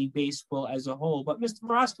Major League Baseball as a whole. But Mr.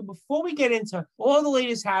 Maraska, before we get into all the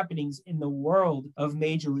latest happenings in the world of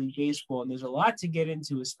Major League Baseball, and there's a lot to get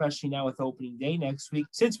into, especially now with opening day next week.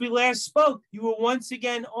 Since we last spoke, you were once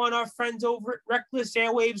again on our friends over at Reckless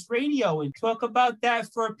Airwaves Radio, and talk about that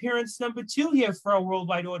for appearance #2 here for our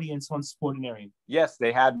worldwide audience on Sportinarium. Yes,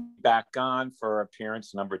 they had me back on for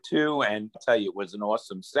appearance #2. And I'll tell you, it was an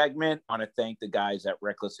awesome segment. I want to thank the guys at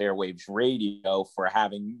Reckless Airwaves Radio for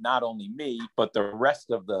having not only me, but the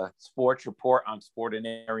rest of the Sports Report on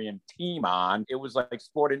Sportinarium team on. It was like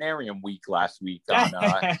Sportinarium week last week on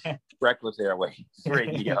Reckless Airwaves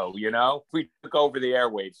Radio, you know? We took over the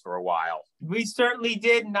airwaves for a while. We certainly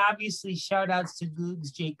did, and obviously shout-outs to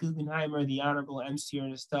Googs, Jake Guggenheimer, the Honorable MC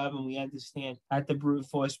Ernest Stubb, and we understand that the Brute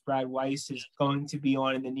Force, Brad Weiss, is going to be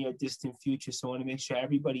on in the near-distant future, so I want to make sure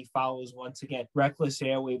everybody follows, once again, Reckless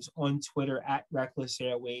Airwaves on Twitter, at Reckless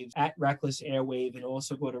Airwaves, at Reckless Airwave, and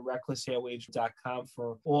also go to recklessairwaves.com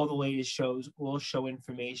for all the latest shows, all show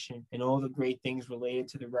information, and all the great things related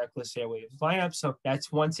to the Reckless Airwaves lineup. So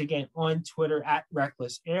that's, once again, on Twitter, at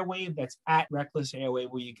Reckless Airwave. That's at Reckless Airwave,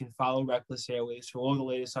 where you can follow Reckless Airwaves for all the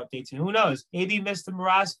latest updates. And who knows, maybe Mr.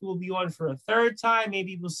 Maraska will be on for a 3rd time.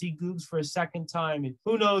 Maybe we'll see Googs for a 2nd time. And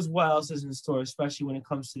who knows what else is in store, especially when it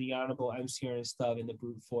comes to the Honorable MC Ernest Stubb and the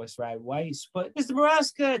Brute Force, Brad Weiss. But Mr.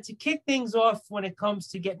 Maraska, to kick things off when it comes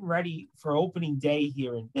to getting ready for opening day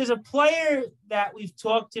here, and there's a player that we've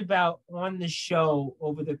talked about on the show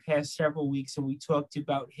over the past several weeks, and we talked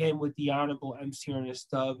about him with the Honorable MC Ernest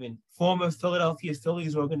Stubb and former Philadelphia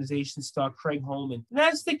Phillies organization star Craig Holman. And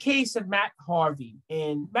that's the case of Matt Harvey.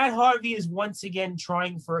 And Matt Harvey is once again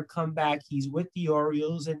trying for a comeback. He's with the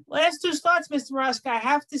Orioles. And last 2 starts, Mr. Maraska, I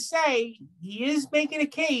have to say, he is making a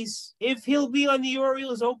case if he'll be on the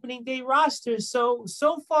Orioles opening day roster. So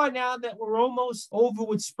far now that we're almost over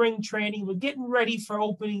with spring training, we're getting ready for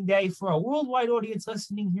opening day for our worldwide audience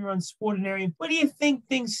listening here on Sportinarium. What do you think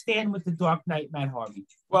things stand with the Dark Knight, Matt Harvey?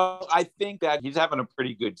 Well, I think that he's having a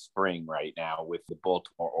pretty good spring right now with the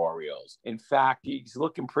Baltimore Orioles. In fact, he's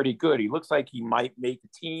looking pretty good. He looks like he might make the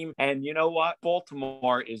team. And you know what?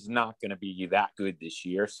 Baltimore is not going to be that good this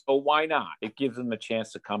year. So why not? It gives him a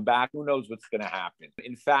chance to come back. Who knows what's going to happen?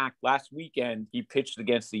 In fact, last weekend, he pitched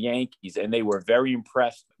against the Yankees, and they were very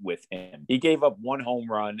impressed with him. He gave up 1 home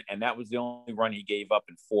run, and that was the only run he gave up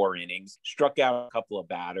in 4 innings. Struck out a couple of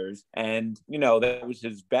batters. And, you know, that was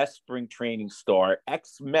his best spring training start.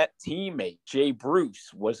 Ex-Met teammate Jay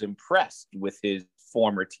Bruce was impressed with his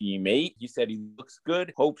former teammate. He said he looks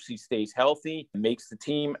good, hopes he stays healthy, and makes the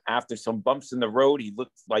team. After some bumps in the road, he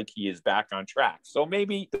looks like he is back on track. So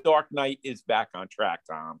maybe the Dark Knight is back on track,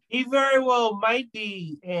 Tom. He very well might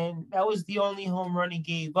be, and that was the only home run he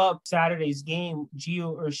gave up Saturday's game.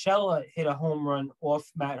 Gio Urshela hit a home run off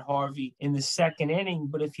Matt Harvey in the second inning.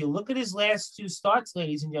 But if you look at his last two starts,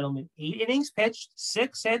 ladies and gentlemen, 8 innings pitched,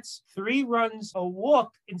 6 hits, 3 runs, a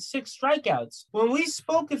walk, and 6 strikeouts. When we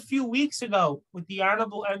spoke a few weeks ago with the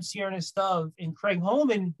Honorable MC Ernest Dove and Craig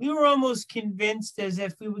Holman, we were almost convinced as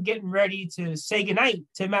if we were getting ready to say goodnight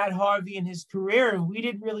to Matt Harvey and his career, and we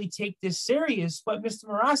didn't really take this serious. But Mr.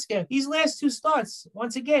 Maraska, these last two starts,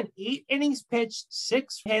 once again, 8 innings pitched,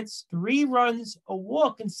 6 hits, 3 runs, a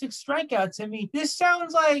walk, and 6 strikeouts. I mean, this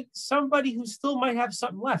sounds like somebody who still might have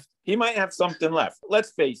something left. He might have something left.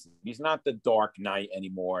 Let's face it, he's not the Dark Knight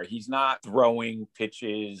anymore. He's not throwing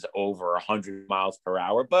pitches over 100 miles per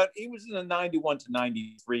hour, but he was in the 91 to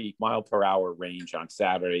 93 mile per hour range on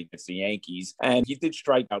Saturday against the Yankees, and he did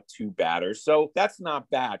strike out 2 batters. So that's not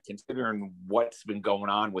bad considering what's been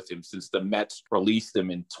going on with him since the Mets released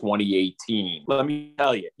him in 2018. Let me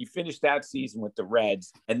tell you, he finished that season with the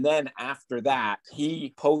Reds, and then after that,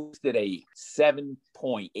 he posted a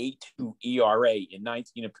 7.82 ERA in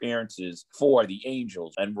 19 appearances for the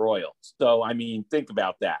Angels and Royals. So, I mean, think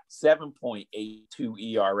about that. 7.82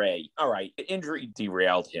 ERA. All right, the injury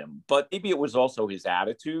derailed him, but maybe it was also his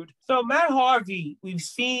attitude. So Matt Harvey, we've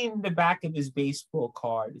seen the back of his baseball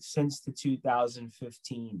card since the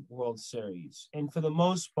 2015 World Series. And for the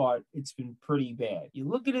most part, it's been pretty bad. You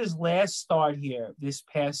look at his last start here this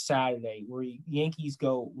past Saturday, where the Yankees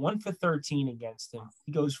go 1 for 13 against him.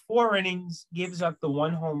 He goes 4 innings, gives up the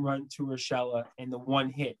 1 home run to Urshela and the 1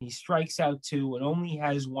 hit. He strikes out 2 and only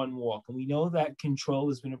has 1 walk. And we know that control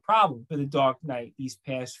has been a problem for the Dark Knight these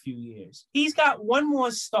past few years. He's got 1 more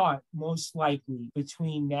start, most likely,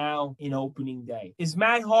 between now and opening day. Is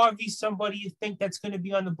Matt Harvey somebody you think that's going to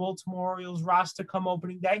be on the Baltimore Orioles roster come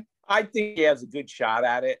opening day? I think he has a good shot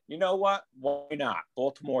at it. You know what? Why not?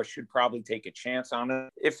 Baltimore should probably take a chance on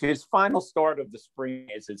it. If his final start of the spring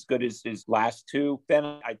is as good as his last 2, then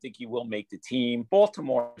I think he will make the team.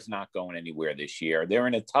 Baltimore is not going anywhere this year. They're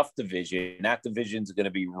in a tough division. That division is going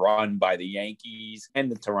to be run by the Yankees and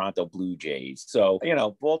the Toronto Blue Jays. So, you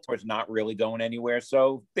know, Baltimore's not really going anywhere.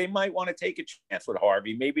 So they might want to take a chance with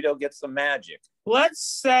Harvey. Maybe they'll get some magic. Let's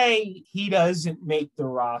say he doesn't make the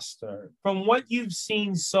roster. From what you've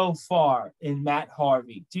seen so far in Matt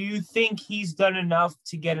Harvey, do you think he's done enough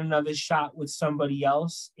to get another shot with somebody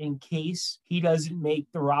else in case he doesn't make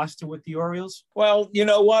the roster with the Orioles? Well, you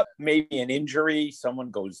know what? Maybe an injury, someone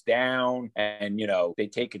goes down and, you know, they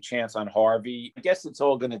take a chance on Harvey. I guess it's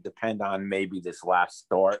all going to depend on maybe this last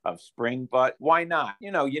start of spring, but why not? You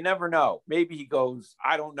know, you never know. Maybe he goes,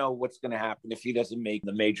 I don't know what's going to happen if he doesn't make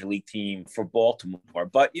the major league team for Baltimore.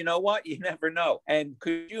 But you know what? You never know. And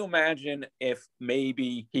could you imagine if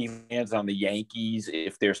maybe he lands on the Yankees,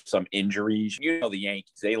 if there's some injuries? You know, the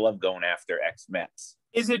Yankees, they love going after ex-Mets.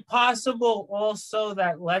 Is it possible also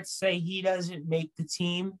that, let's say he doesn't make the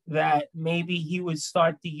team, that maybe he would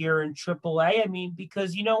start the year in AAA? I mean,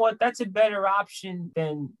 because you know what? That's a better option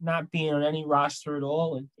than not being on any roster at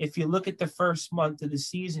all. And if you look at the first month of the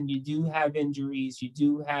season, you do have injuries. You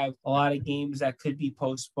do have a lot of games that could be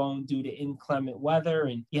postponed due to inclement weather.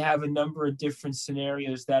 And you have a number of different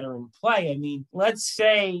scenarios that are in play. I mean, let's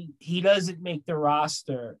say he doesn't make the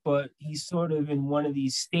roster, but he's sort of in one of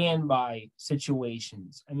these standby situations.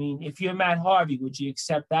 I mean, if you're Matt Harvey, would you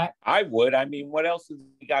accept that? I would. I mean, what else has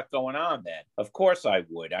he got going on then? Of course I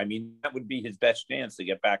would. I mean, that would be his best chance to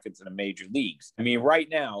get back into the major leagues. I mean, right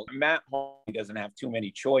now, Matt Harvey doesn't have too many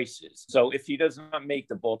choices. So if he does not make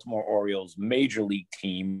the Baltimore Orioles major league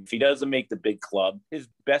team, if he doesn't make the big club, his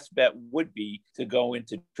best bet would be to go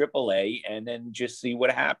into AAA and then just see what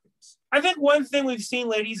happens. I think one thing we've seen,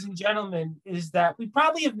 ladies and gentlemen, is that we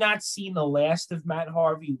probably have not seen the last of Matt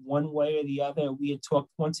Harvey one way or the other. We had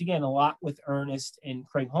talked once again a lot with Ernest and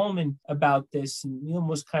Craig Holman about this, and we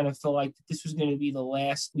almost kind of felt like this was going to be the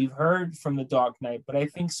last we've heard from the Dark Knight. But I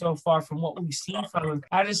think so far from what we've seen from him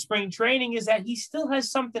out of spring training is that he still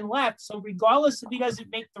has something left. So regardless if he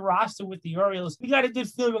doesn't make the roster with the Orioles, we got a good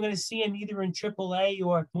feeling we're going to see him either in AAA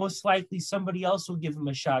or most likely somebody else will give him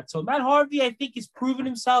a shot. So Matt Harvey, I think, has proven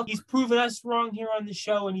himself. He's proven us wrong here on the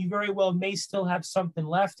show, and he very well may still have something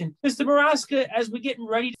left. And Mr. Maraska, as we're getting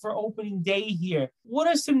ready for opening day here, what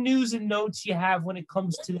are some news and notes you have when it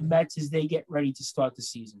comes to the Mets as they get ready to start the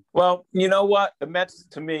season? Well, you know what? The Mets,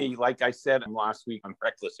 to me, like I said last week on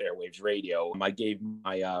Reckless Airwaves Radio, I gave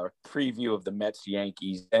my preview of the Mets,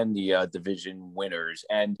 Yankees, and the division winners.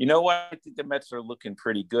 And you know what? I think the Mets are looking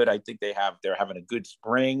pretty good. I think they're having a good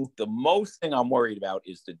spring. The most thing I'm worried about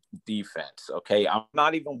is the defense. Okay, I'm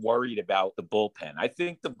not even worried about the bullpen. I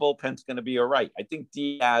think the bullpen's going to be all right. I think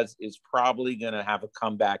Diaz is probably going to have a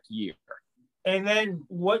comeback year. And then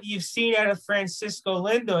what you've seen out of Francisco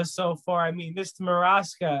Lindor so far, I mean, Mr.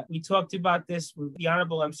 Maraska, we talked about this with the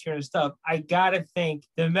Honorable MC and stuff. I got to think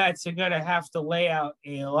the Mets are going to have to lay out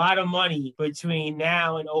a lot of money between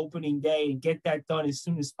now and opening day and get that done as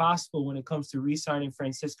soon as possible when it comes to re-signing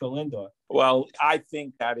Francisco Lindor. Well, I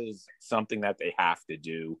think that is something that they have to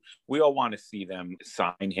do. We all want to see them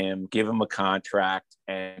sign him, give him a contract,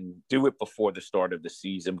 and do it before the start of the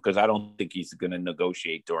season, because I don't think he's going to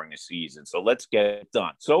negotiate during the season. So let's get it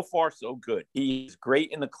done. So far, so good. He's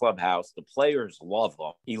great in the clubhouse. The players love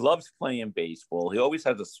him. He loves playing baseball. He always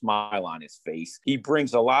has a smile on his face. He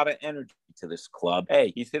brings a lot of energy to this club.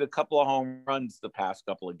 Hey, he's hit a couple of home runs the past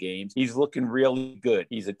couple of games. He's looking really good.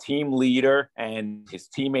 He's a team leader, and his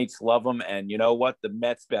teammates love him. And you know what? The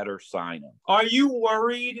Mets better sign him. Are you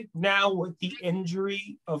worried now with the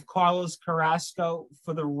injury of Carlos Carrasco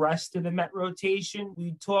for the rest of the Met rotation?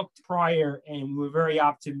 We talked prior, and we were very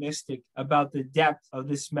optimistic about the depth of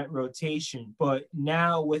this Met rotation. But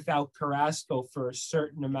now without Carrasco for a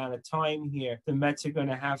certain amount of time here, the Mets are going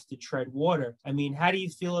to have to tread water. I mean, how do you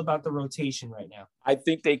feel about the rotation right now? I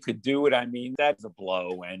think they could do it. I mean, that's a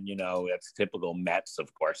blow. And, you know, that's typical Mets.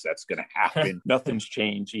 Of course, that's going to happen. Nothing's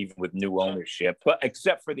changed even with new ownership, but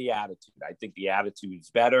except for the attitude. I think the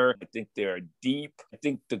attitude's better. I think they're deep. I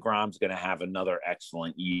think DeGrom's going to have another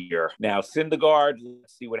excellent year. Now, Syndergaard,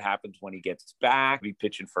 let's see what happens when he gets back. He'll be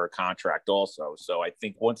pitching for a contract also. So I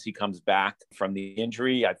think once he comes back from the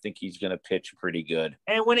injury, I think he's going to pitch pretty good.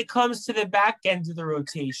 And when it comes to the back end of the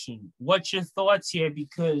rotation, what's your thoughts here?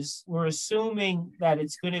 Because we're assuming that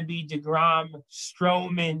it's going to be DeGrom,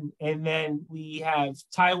 Stroman, and then we have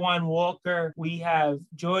Taijuan Walker, we have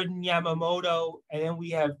Jordan Yamamoto, and then we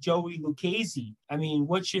have Joey Lucchesi. I mean,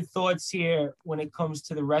 what's your thoughts here when it comes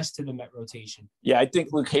to the rest of the Met rotation? Yeah, I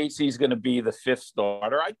think Lucchesi is going to be the fifth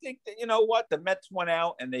starter. I think that, you know what, the Mets went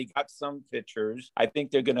out and they got some pitchers. I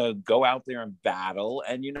think they're going to go out there and battle.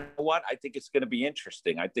 And you know what? I think it's going to be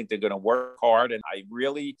interesting. I think they're going to work hard. And I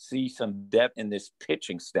really see some depth in this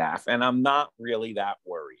pitching staff. And I'm not really that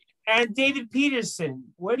worried. And David Peterson,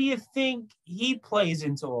 what do you think he plays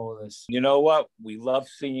into all of this? You know what? We love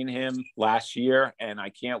seeing him last year, and I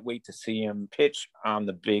can't wait to see him pitch on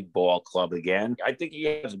the big ball club again. I think he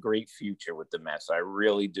has a great future with the Mets. I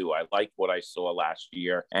really do. I like what I saw last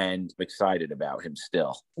year, and I'm excited about him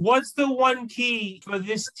still. What's the one key for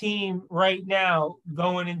this team right now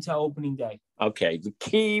going into opening day? Okay, the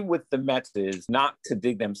key with the Mets is not to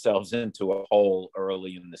dig themselves into a hole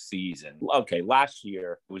early in the season. Okay, last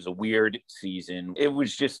year it was a weird season. It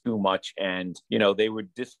was just too much, and, you know, they were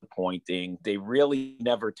disappointing. They really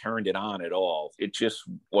never turned it on at all. It just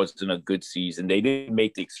wasn't a good season. They didn't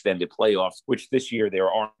make the extended playoffs, which this year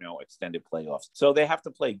there are no extended playoffs. So they have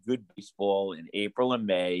to play good baseball in April and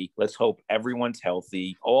May. Let's hope everyone's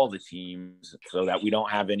healthy, all the teams, so that we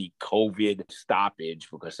don't have any COVID stoppage,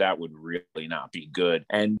 because that would really not be good.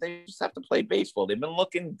 And they just have to play baseball. They've been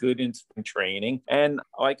looking good in spring training. And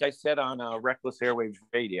like I said on Reckless Airwaves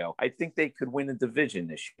Radio, I think they could win the division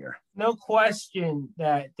this year. No question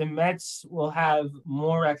that the Mets will have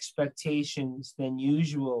more expectations than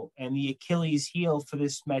usual. And the Achilles heel for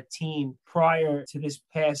this Met team prior to this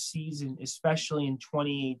past season, especially in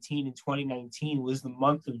 2018 and 2019, was the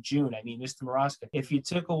month of June. I mean, Mr. Maraska, if you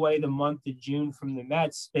took away the month of June from the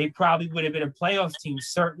Mets, they probably would have been a playoff team,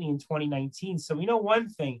 certainly in 2019. So we know one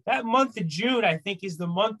thing, that month of June, I think, is the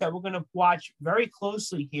month that we're going to watch very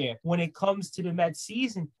closely here when it comes to the Mets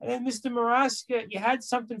season. And then, Mr. Maraska, you had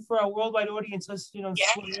something for our worldwide audience listening on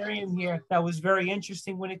Solarium here that was very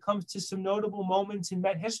interesting when it comes to some notable moments in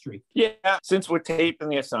Met history. Yeah, since we're taping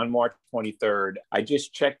this on March 23rd, I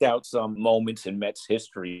just checked out some moments in Mets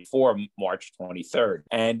history for March 23rd.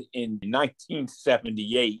 And in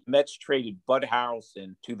 1978, Mets traded Bud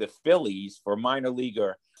Harrelson to the Phillies for minor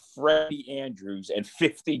leaguer Freddie Andrews and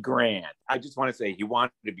 50 grand. I just want to say he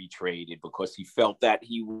wanted to be traded because he felt that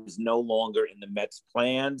he was no longer in the Mets'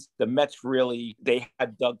 plans. The Mets really, they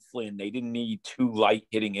had Doug Flynn. They didn't need two light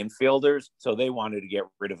hitting infielders, so they wanted to get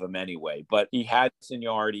rid of him anyway. But he had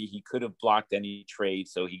seniority. He could have blocked any trade,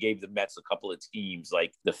 so he gave the Mets a couple of teams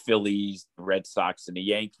like the Phillies, the Red Sox, and the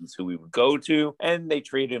Yankees who he would go to, and they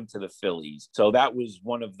traded him to the Phillies. So that was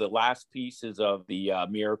one of the last pieces of the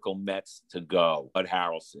miracle Mets to go. Bud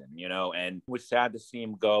Harrelson, and it was sad to see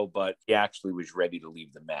him go, but he actually was ready to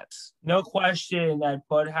leave the Mets. No question that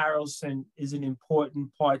Bud Harrelson is an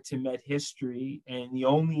important part to Met history and the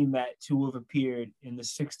only Met to have appeared in the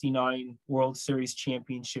 69 World Series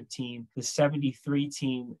championship team, the 73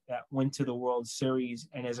 team that went to the World Series,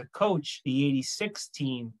 and as a coach, the 86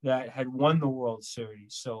 team that had won the World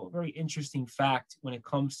Series. So a very interesting fact when it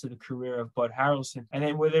comes to the career of Bud Harrelson. And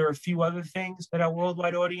then were there a few other things that our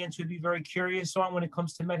worldwide audience would be very curious on when it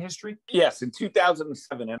comes to Met history? Yes, in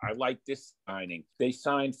 2007, and I like this signing, they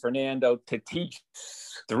signed Fernando Tatis.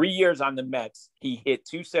 3 years on the Mets, he hit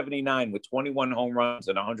 .279 with 21 home runs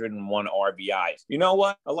and 101 RBIs. You know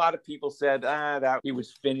what? A lot of people said that he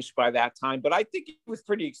was finished by that time, but I think it was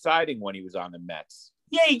pretty exciting when he was on the Mets.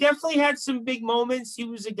 Yeah, he definitely had some big moments. He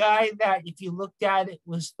was a guy that, if you looked at it,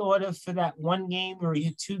 was thought of for that one game where he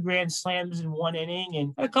hit 2 grand slams in 1 inning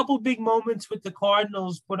and had a couple of big moments with the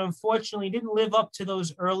Cardinals, but unfortunately didn't live up to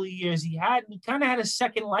those early years he had. And he kind of had a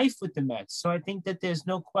second life with the Mets. So I think that there's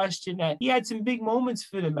no question that he had some big moments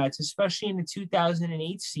for the Mets, especially in the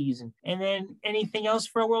 2008 season. And then anything else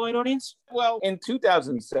for our worldwide audience? Well, in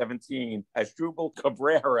 2017, Asdrubal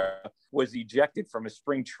Cabrera was ejected from a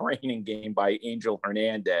spring training game by Angel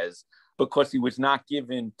Hernandez because he was not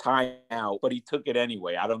given timeout, but he took it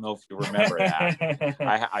anyway. I don't know if you remember that.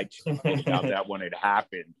 I chuckled about that when it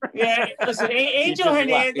happened. Yeah, listen, Angel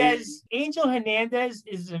Hernandez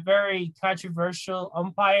is a very controversial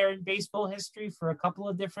umpire in baseball history for a couple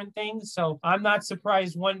of different things. So I'm not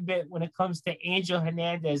surprised one bit when it comes to Angel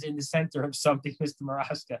Hernandez in the center of something, Mr.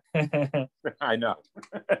 Maraska. I know.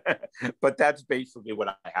 But that's basically what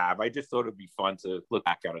I have. I just thought it'd be fun to look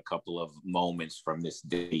back at a couple of moments from this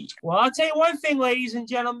date. Well, I'll tell you one thing, ladies and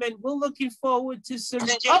gentlemen, we're looking forward to some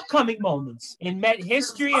upcoming moments in Met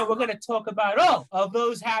history, and we're going to talk about all of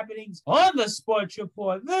those happenings on the Sports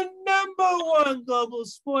Report, the #1 global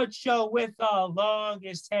sports show with our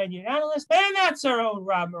longest tenured analyst, and that's our own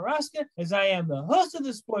Rob Maraska, as I am the host of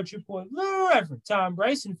the Sports Report, the Reverend Tom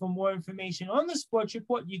Bryson. For more information on the Sports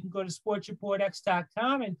Report, you can go to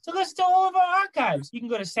sportsreportx.com, and to listen to all of our archives, you can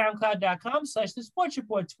go to soundcloud.com/the Sports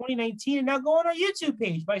Report 2019, and now go on our YouTube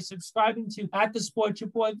page by subscribing to at the Sports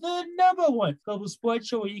Report, the #1 global sports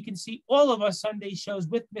show, where you can see all of our Sunday shows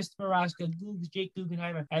with Mr. Maraska, Jake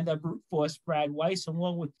Guggenheimer, and the brute force Brad Weiss,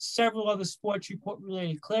 along with several other Sports Report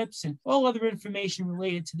related clips and all other information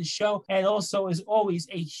related to the show. And also, as always,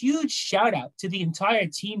 a huge shout out to the entire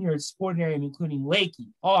team here at Sportinarium, including Lakey,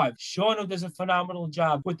 Arv, Sean, who does a phenomenal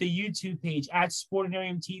job with the YouTube page at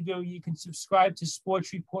Sportinarium TV, where you can subscribe to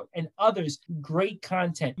Sports Report and others great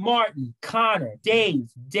content. Martin, Connor, Dave,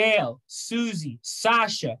 Dale, Susie,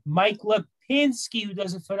 Sasha, Mike Lipinski, who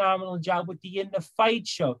does a phenomenal job with the In the Fight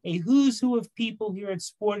show, a who's who of people here at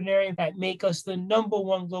Sportinarium that make us the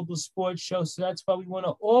 #1 global sports show. So that's why we want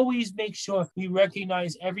to always make sure we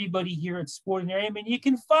recognize everybody here at Sportinarium. And you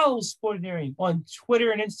can follow Sportinarium on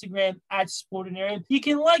Twitter and Instagram at Sportinarium. You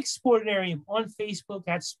can like Sportinarium on Facebook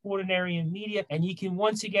at Sportinarium Media. And you can,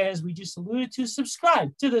 once again, as we just alluded to,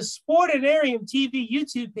 subscribe to the Sportinarium TV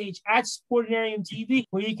YouTube page at Sportinarium TV,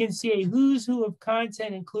 where you can see a who's who of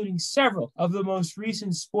content, including several of the most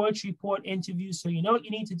recent Sports Report interviews. So you know what you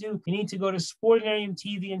need to do. You need to go to Sportinarium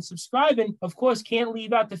TV and subscribe. And of course, can't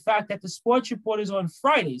leave out the fact that the Sports Report is on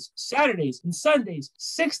Fridays, Saturdays, and Sundays,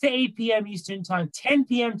 6 to 8 p.m. Eastern Time, 10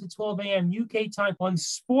 p.m. to 12 a.m. UK time on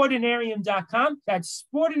Sportinarium.com. That's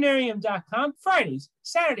Sportinarium.com. Fridays,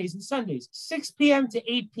 Saturdays, and Sundays, 6 p.m. to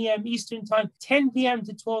 8 p.m. Eastern Time, 10 p.m.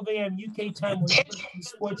 to 12 a.m. UK time, with the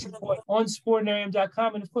Sports Report on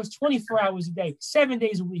Sportinarium.com. And of course, 24 hours a day, 7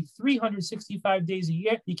 days a week, 365 days a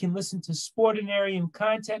year, you can listen to Sportinarium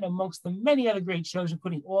content amongst the many other great shows,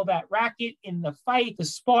 including All That Racket, In the Fight, The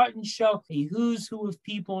Spartan Show, a who's who of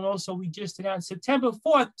people. And also, we just announced September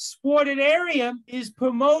 4th, Sportinarium is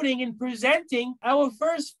promoting and presenting our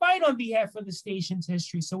first fight on behalf of the station's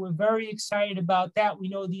history. So we're very excited about that. We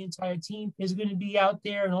know the entire team is going to be out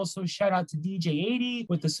there. And also shout out to DJ 80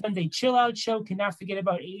 with the Sunday Chill Out Show. Cannot forget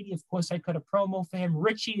about 80. Of course, I cut a promo for him.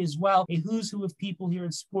 Richie as well, a who's who of people here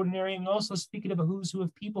at Sportinarium. And also speaking of a who's who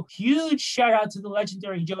of people, huge shout out to the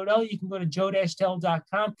legendary Joe Dell. You can go to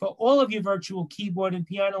joe-dell.com for all of your virtual keyboard and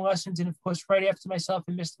piano lessons. And of course, right after myself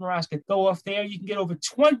and Mr. Maraska go off there, you can get over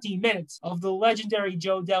 20 minutes of the legendary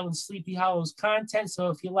Joe Dell and Sleepy Hollow's content. So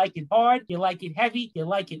if you like it hard, you like it heavy, you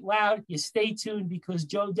like it loud, you stay tuned because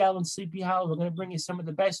Joe Dell and Sleepy Hollow are going to bring you some of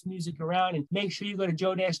the best music around. And make sure you go to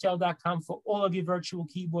joe-dell.com for all of your virtual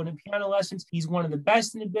keyboard and piano lessons. He's one of the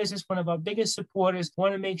best in the business, one of our biggest supporters.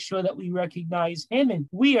 Want to make sure that we recognize him. And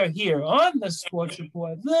we are here on the Sports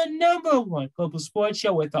Report, the #1 global sports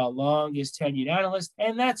show with our longest tenured analyst.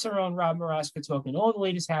 And that's our own Rob Maraska talking all the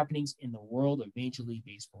latest happenings in the world of Major League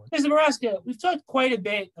Baseball. Mr. Maraska, we've talked quite a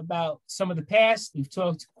bit about some of the past. We've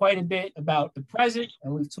talked quite a bit about the present,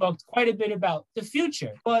 and we've talked quite a bit about the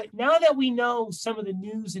future. But now that we know some of the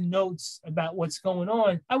news and notes about what's going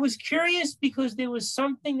on, I was curious because there was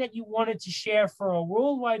something that you wanted to share for a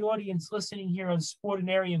worldwide audience listening here on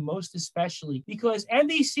Sportinarium, most especially, because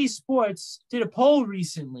NBC Sports did a poll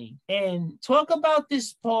recently. And talk about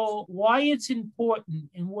this poll, why it's important,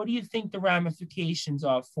 and what do you think the ramifications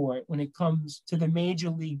are for it when it comes to the Major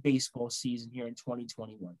League Baseball season here in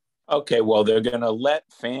 2021? Okay, well, they're going to let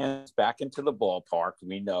fans back into the ballpark,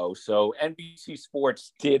 we know. So NBC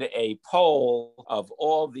Sports did a poll of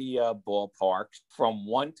all the ballparks from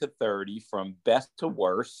 1 to 30, from best to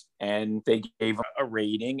worst, and they gave a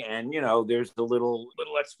rating. And, you know, there's the little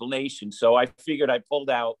explanation. So I figured I pulled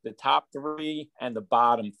out the top 3 and the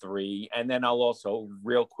bottom 3. And then I'll also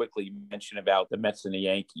real quickly mention about the Mets and the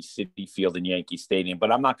Yankees, Citi Field and Yankee Stadium.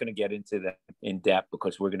 But I'm not going to get into that in depth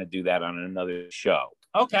because we're going to do that on another show.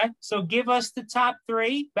 Okay, so give us the top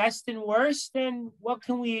 3, best and worst, and what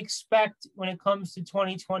can we expect when it comes to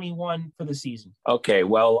 2021 for the season? Okay,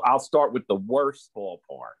 well, I'll start with the worst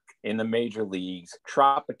ballpark in the major leagues,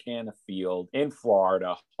 Tropicana Field in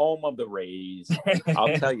Florida, home of the Rays.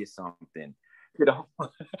 I'll tell you something.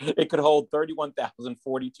 It could hold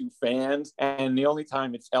 31,042 fans, and the only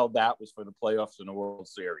time it's held that was for the playoffs in the World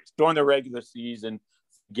Series. During the regular season,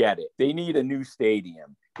 get it. They need a new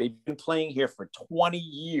stadium. They've been playing here for 20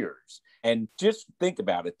 years. And just think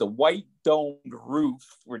about it. The white domed roof,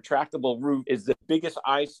 retractable roof, is the biggest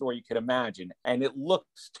eyesore you could imagine. And it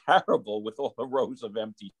looks terrible with all the rows of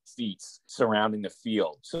empty seats surrounding the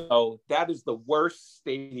field. So that is the worst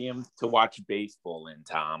stadium to watch baseball in,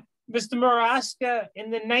 Tom. Mr. Maraska,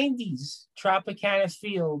 in the 90s, Tropicana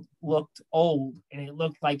Field looked old and it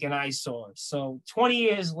looked like an eyesore. So 20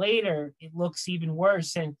 years later, it looks even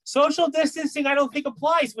worse. And social distancing, I don't think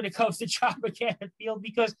applies when it comes to Tropicana Field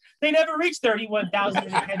because they never reached 31,000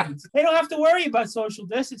 in attendance. They don't have to worry about social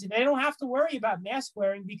distancing. They don't have to worry about mask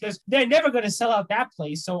wearing because they're never going to sell out that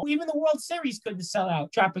place. So even the World Series couldn't sell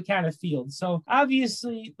out Tropicana Field. So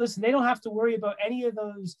obviously, listen, they don't have to worry about any of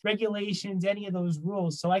those regulations, any of those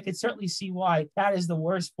rules. So I could certainly see why that is the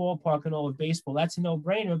worst ballpark in all of baseball. That's a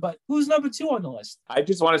no-brainer. But who's number 2 on the list? I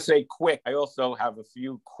just want to say quick, I also have a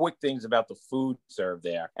few quick things about the food served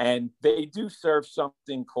there. And they do serve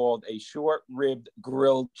something called a short-ribbed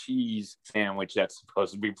grilled cheese sandwich that's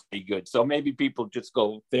supposed to be pretty good. So maybe people just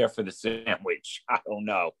go there for the sandwich. I don't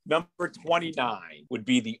know. Number 29 would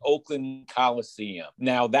be the Oakland Coliseum.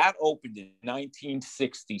 Now, that opened in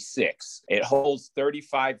 1966. It holds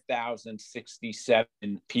 35,067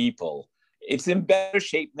 people. It's in better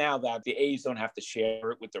shape now that the A's don't have to share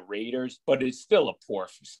it with the Raiders, but it's still a poor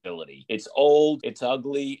facility. It's old, it's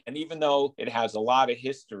ugly, and even though it has a lot of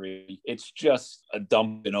history, it's just a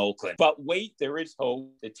dump in Oakland. But wait, there is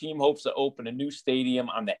hope. The team hopes to open a new stadium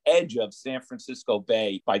on the edge of San Francisco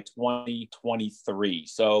Bay by 2023.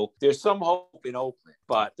 So there's some hope in Oakland,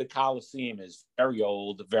 but the Coliseum is very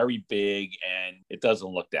old, very big, and it doesn't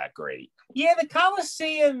look that great. Yeah, the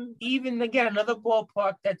Coliseum, even again, another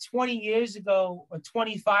ballpark that 20 years ago or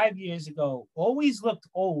 25 years ago always looked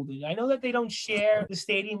old. And I know that they don't share the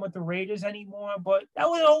stadium with the Raiders anymore, but that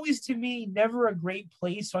was always, to me, never a great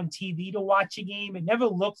place on TV to watch a game. It never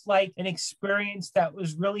looked like an experience that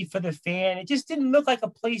was really for the fan. It just didn't look like a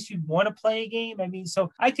place you'd want to play a game. I mean, so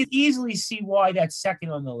I could easily see why that's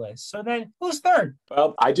second on the list. So then who's third?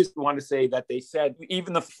 Well, I just want to say that they said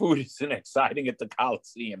even the food isn't exciting at the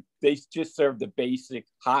Coliseum. They just serve the basic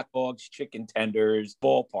hot dogs, chicken tenders,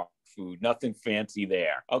 ballpark food, nothing fancy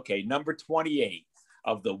there. Okay, number 28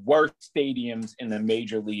 of the worst stadiums in the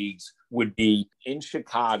major leagues would be in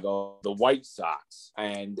Chicago, the White Sox.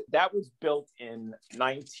 And that was built in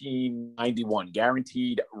 1991,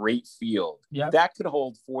 guaranteed rate field. Yep. That could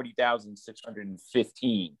hold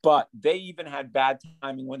 40,615. But they even had bad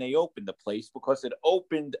timing when they opened the place because it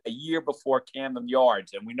opened a year before Camden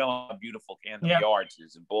Yards. And we know how beautiful Camden Yards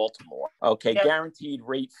is in Baltimore. Okay, guaranteed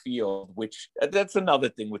rate field, which that's another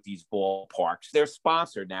thing with these ballparks. They're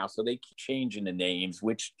sponsored now, so they keep changing the names,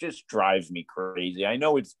 which just drives me crazy. I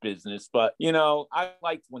know it's business, but, I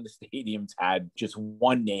liked when the stadiums had just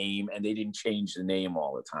one name and they didn't change the name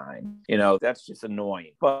all the time. That's just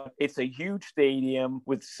annoying. But it's a huge stadium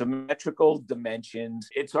with symmetrical dimensions.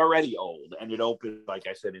 It's already old, and it opened, like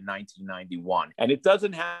I said, in 1991. And it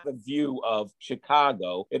doesn't have a view of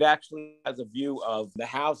Chicago. It actually has a view of the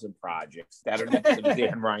housing projects that are next to the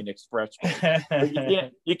Dan Ryan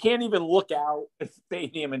Expressway. You can't even look out at the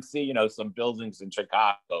stadium and see, some buildings in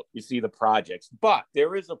Chicago. You see the projects. But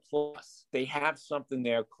there is a plus. They have something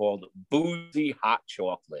there called Boozy Hot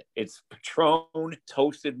Chocolate. It's Patron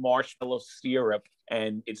toasted marshmallow syrup,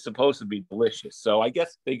 and it's supposed to be delicious. So I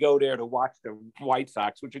guess they go there to watch the White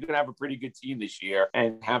Sox, which are going to have a pretty good team this year,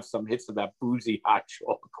 and have some hits of that boozy hot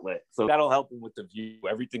chocolate. So that'll help them with the view.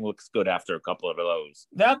 Everything looks good after a couple of those.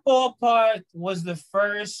 That ballpark was the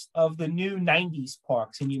first of the new 90s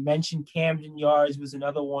parks. And you mentioned Camden Yards was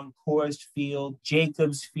another one, Coors Field,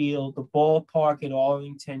 Jacobs Field, the ballpark at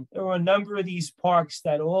Arlington. There were a number of these parks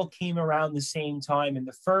that all came around the same time. And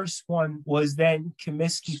the first one was then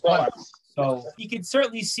Comiskey Park. So you can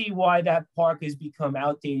certainly see why that park has become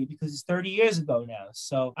outdated because it's 30 years ago now.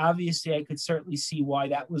 So obviously I could certainly see why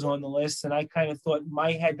that was on the list. And I kind of thought in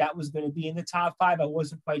my head that was going to be in the top 5. I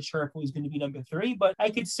wasn't quite sure if it was going to be number 3, but I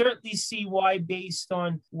could certainly see why based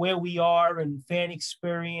on where we are and fan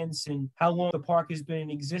experience and how long the park has been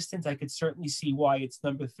in existence, I could certainly see why it's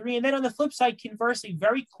number 3. And then on the flip side, conversely,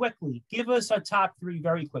 very quickly, give us a top 3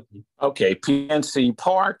 very quickly. Okay, PNC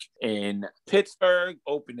Park in Pittsburgh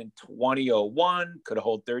opened in 2001, could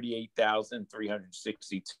hold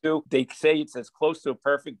 38,362. They say it's as close to a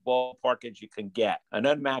perfect ballpark as you can get. An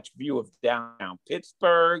unmatched view of downtown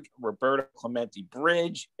Pittsburgh, Roberto Clemente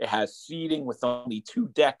Bridge. It has seating with only 2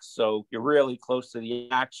 decks, so you're really close to the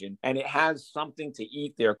action. And it has something to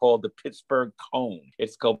eat there called the Pittsburgh Cone.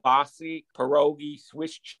 It's kielbasa, pierogi,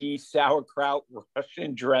 Swiss cheese, sauerkraut,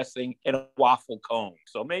 Russian dressing, and a waffle cone.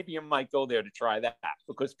 So maybe you might go there to try that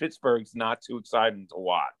because Pittsburgh's not too exciting to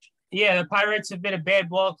watch. Yeah, the Pirates have been a bad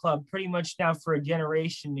ball club pretty much now for a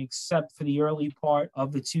generation, except for the early part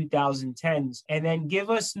of the 2010s. And then give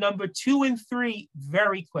us number 2 and 3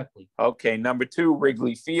 very quickly. Okay, number 2,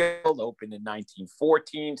 Wrigley Field, opened in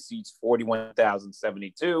 1914, seats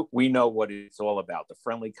 41,072. We know what it's all about, the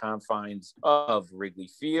friendly confines of Wrigley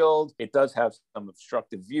Field. It does have some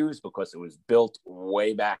obstructive views because it was built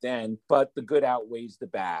way back then, but the good outweighs the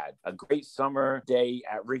bad. A great summer day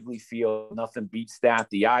at Wrigley Field, nothing beats that.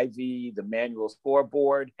 The Ivy, the manual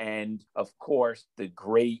scoreboard, and of course the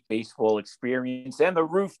great baseball experience and the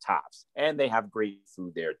rooftops, and they have great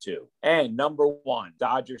food there too. And number 1,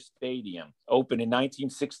 Dodger Stadium, opened in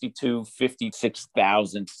 1962,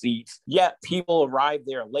 56,000 seats, yet people arrive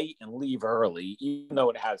there late and leave early, even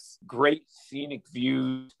though it has great scenic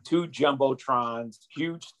views, 2 jumbotrons,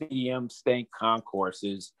 huge stadium, stank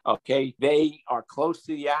concourses. Okay, they are close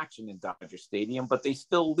to the action in Dodger Stadium, but they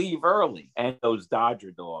still leave early. And those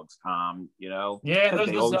Dodger dogs, Tom, Yeah,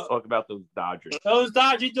 they always talk about those Dodgers. Those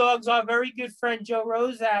Dodger dogs, our very good friend Joe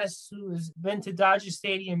Rosas, who has been to Dodger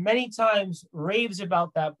Stadium many times, raves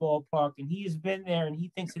about that ballpark, and he has been there, and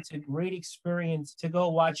he thinks it's a great experience to go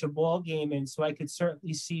watch a ball game. And so I could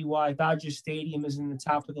certainly see why Dodger Stadium is in the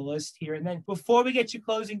top of the list here. And then before we get your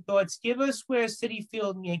closing thoughts, give us where Citi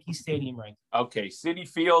Field and Yankee Stadium rank. Okay, Citi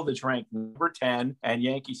Field is ranked number 10, and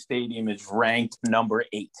Yankee Stadium is ranked number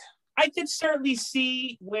 8. I could certainly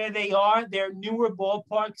see where they are. They're newer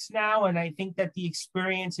ballparks now, and I think that the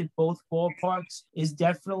experience at both ballparks is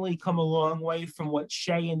definitely come a long way from what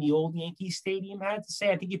Shea and the old Yankee Stadium had to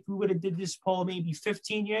say. I think if we would have did this poll maybe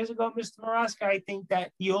 15 years ago, Mr. Maraska, I think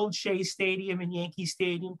that the old Shea Stadium and Yankee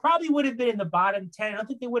Stadium probably would have been in the bottom 10. I don't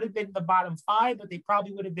think they would have been in the bottom 5, but they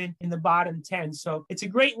probably would have been in the bottom 10. So it's a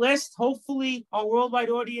great list. Hopefully our worldwide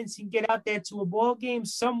audience can get out there to a ball game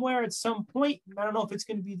somewhere at some point. I don't know if it's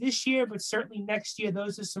going to be this year year, but certainly next year,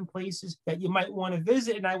 those are some places that you might want to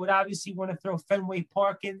visit. And I would obviously want to throw Fenway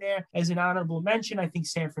Park in there as an honorable mention. I think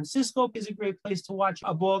San Francisco is a great place to watch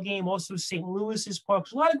a ball game. Also, St. Louis's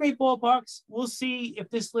parks, a lot of great ballparks. We'll see if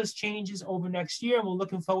this list changes over next year. And we're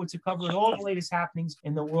looking forward to covering all the latest happenings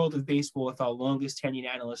in the world of baseball with our longest tenured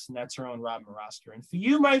analyst, and that's our own Rob Maraska. And for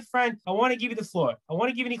you, my friend, I want to give you the floor. I want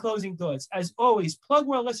to give any closing thoughts. As always, plug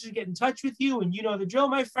where listeners get in touch with you, and you know the drill,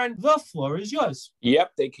 my friend. The floor is yours.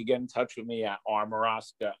 Yep, they could get in touch with me at R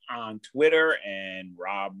Maraska on Twitter and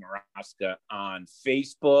Rob Maraska on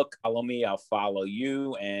Facebook. Follow me, I'll follow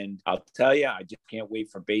you, and I'll tell you, I just can't wait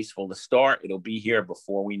for baseball to start. It'll be here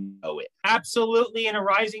before we know it. Absolutely, and a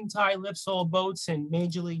rising tide lifts all boats, and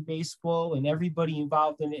Major League Baseball and everybody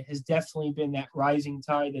involved in it has definitely been that rising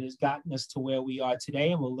tide that has gotten us to where we are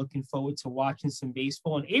today, and we're looking forward to watching some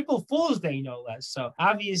baseball on April Fool's Day, no less. So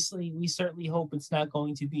obviously, we certainly hope it's not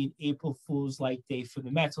going to be an April Fool's-like day for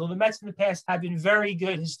the Mets. Well, the Mets in the past have been very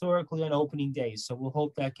good historically on opening days, so we'll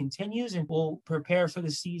hope that continues, and we'll prepare for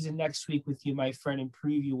the season next week with you, my friend, and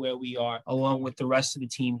preview where we are along with the rest of the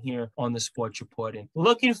team here on the Sports Report. And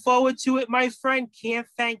looking forward to it, my friend. Can't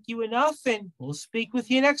thank you enough, and we'll speak with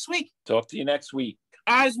you next week. Talk to you next week.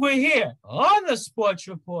 As we're here on the Sports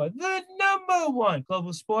Report, the #1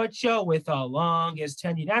 global sports show with our longest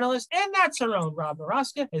tenured analyst, and that's our own Rob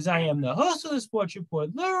Maraska, as I am the host of the Sports Report,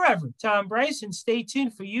 the Reverend Tom Bryson. Stay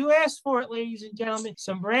tuned for You Asked For It, ladies and gentlemen.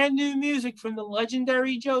 Some brand new music from the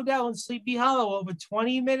legendary Joe Dell and Sleepy Hollow, over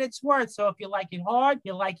 20 minutes worth. So if you like it hard,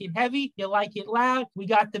 you like it heavy, you like it loud, we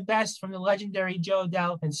got the best from the legendary Joe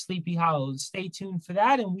Dell and Sleepy Hollow. Stay tuned for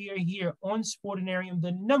that, and we are here on Sportinarium,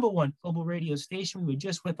 the #1 global radio station. We were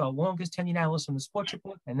just with our longest tenured analyst on the Sports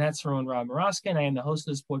Report, and that's our own Rob Maraska, and I am the host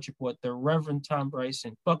of the Sports Report, the Reverend Tom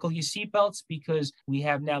Bryson. Buckle your seatbelts, because we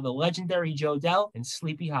have now the legendary Joe Dell and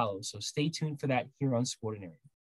Sleepy Hollow, so stay tuned for that here on Sportinarium.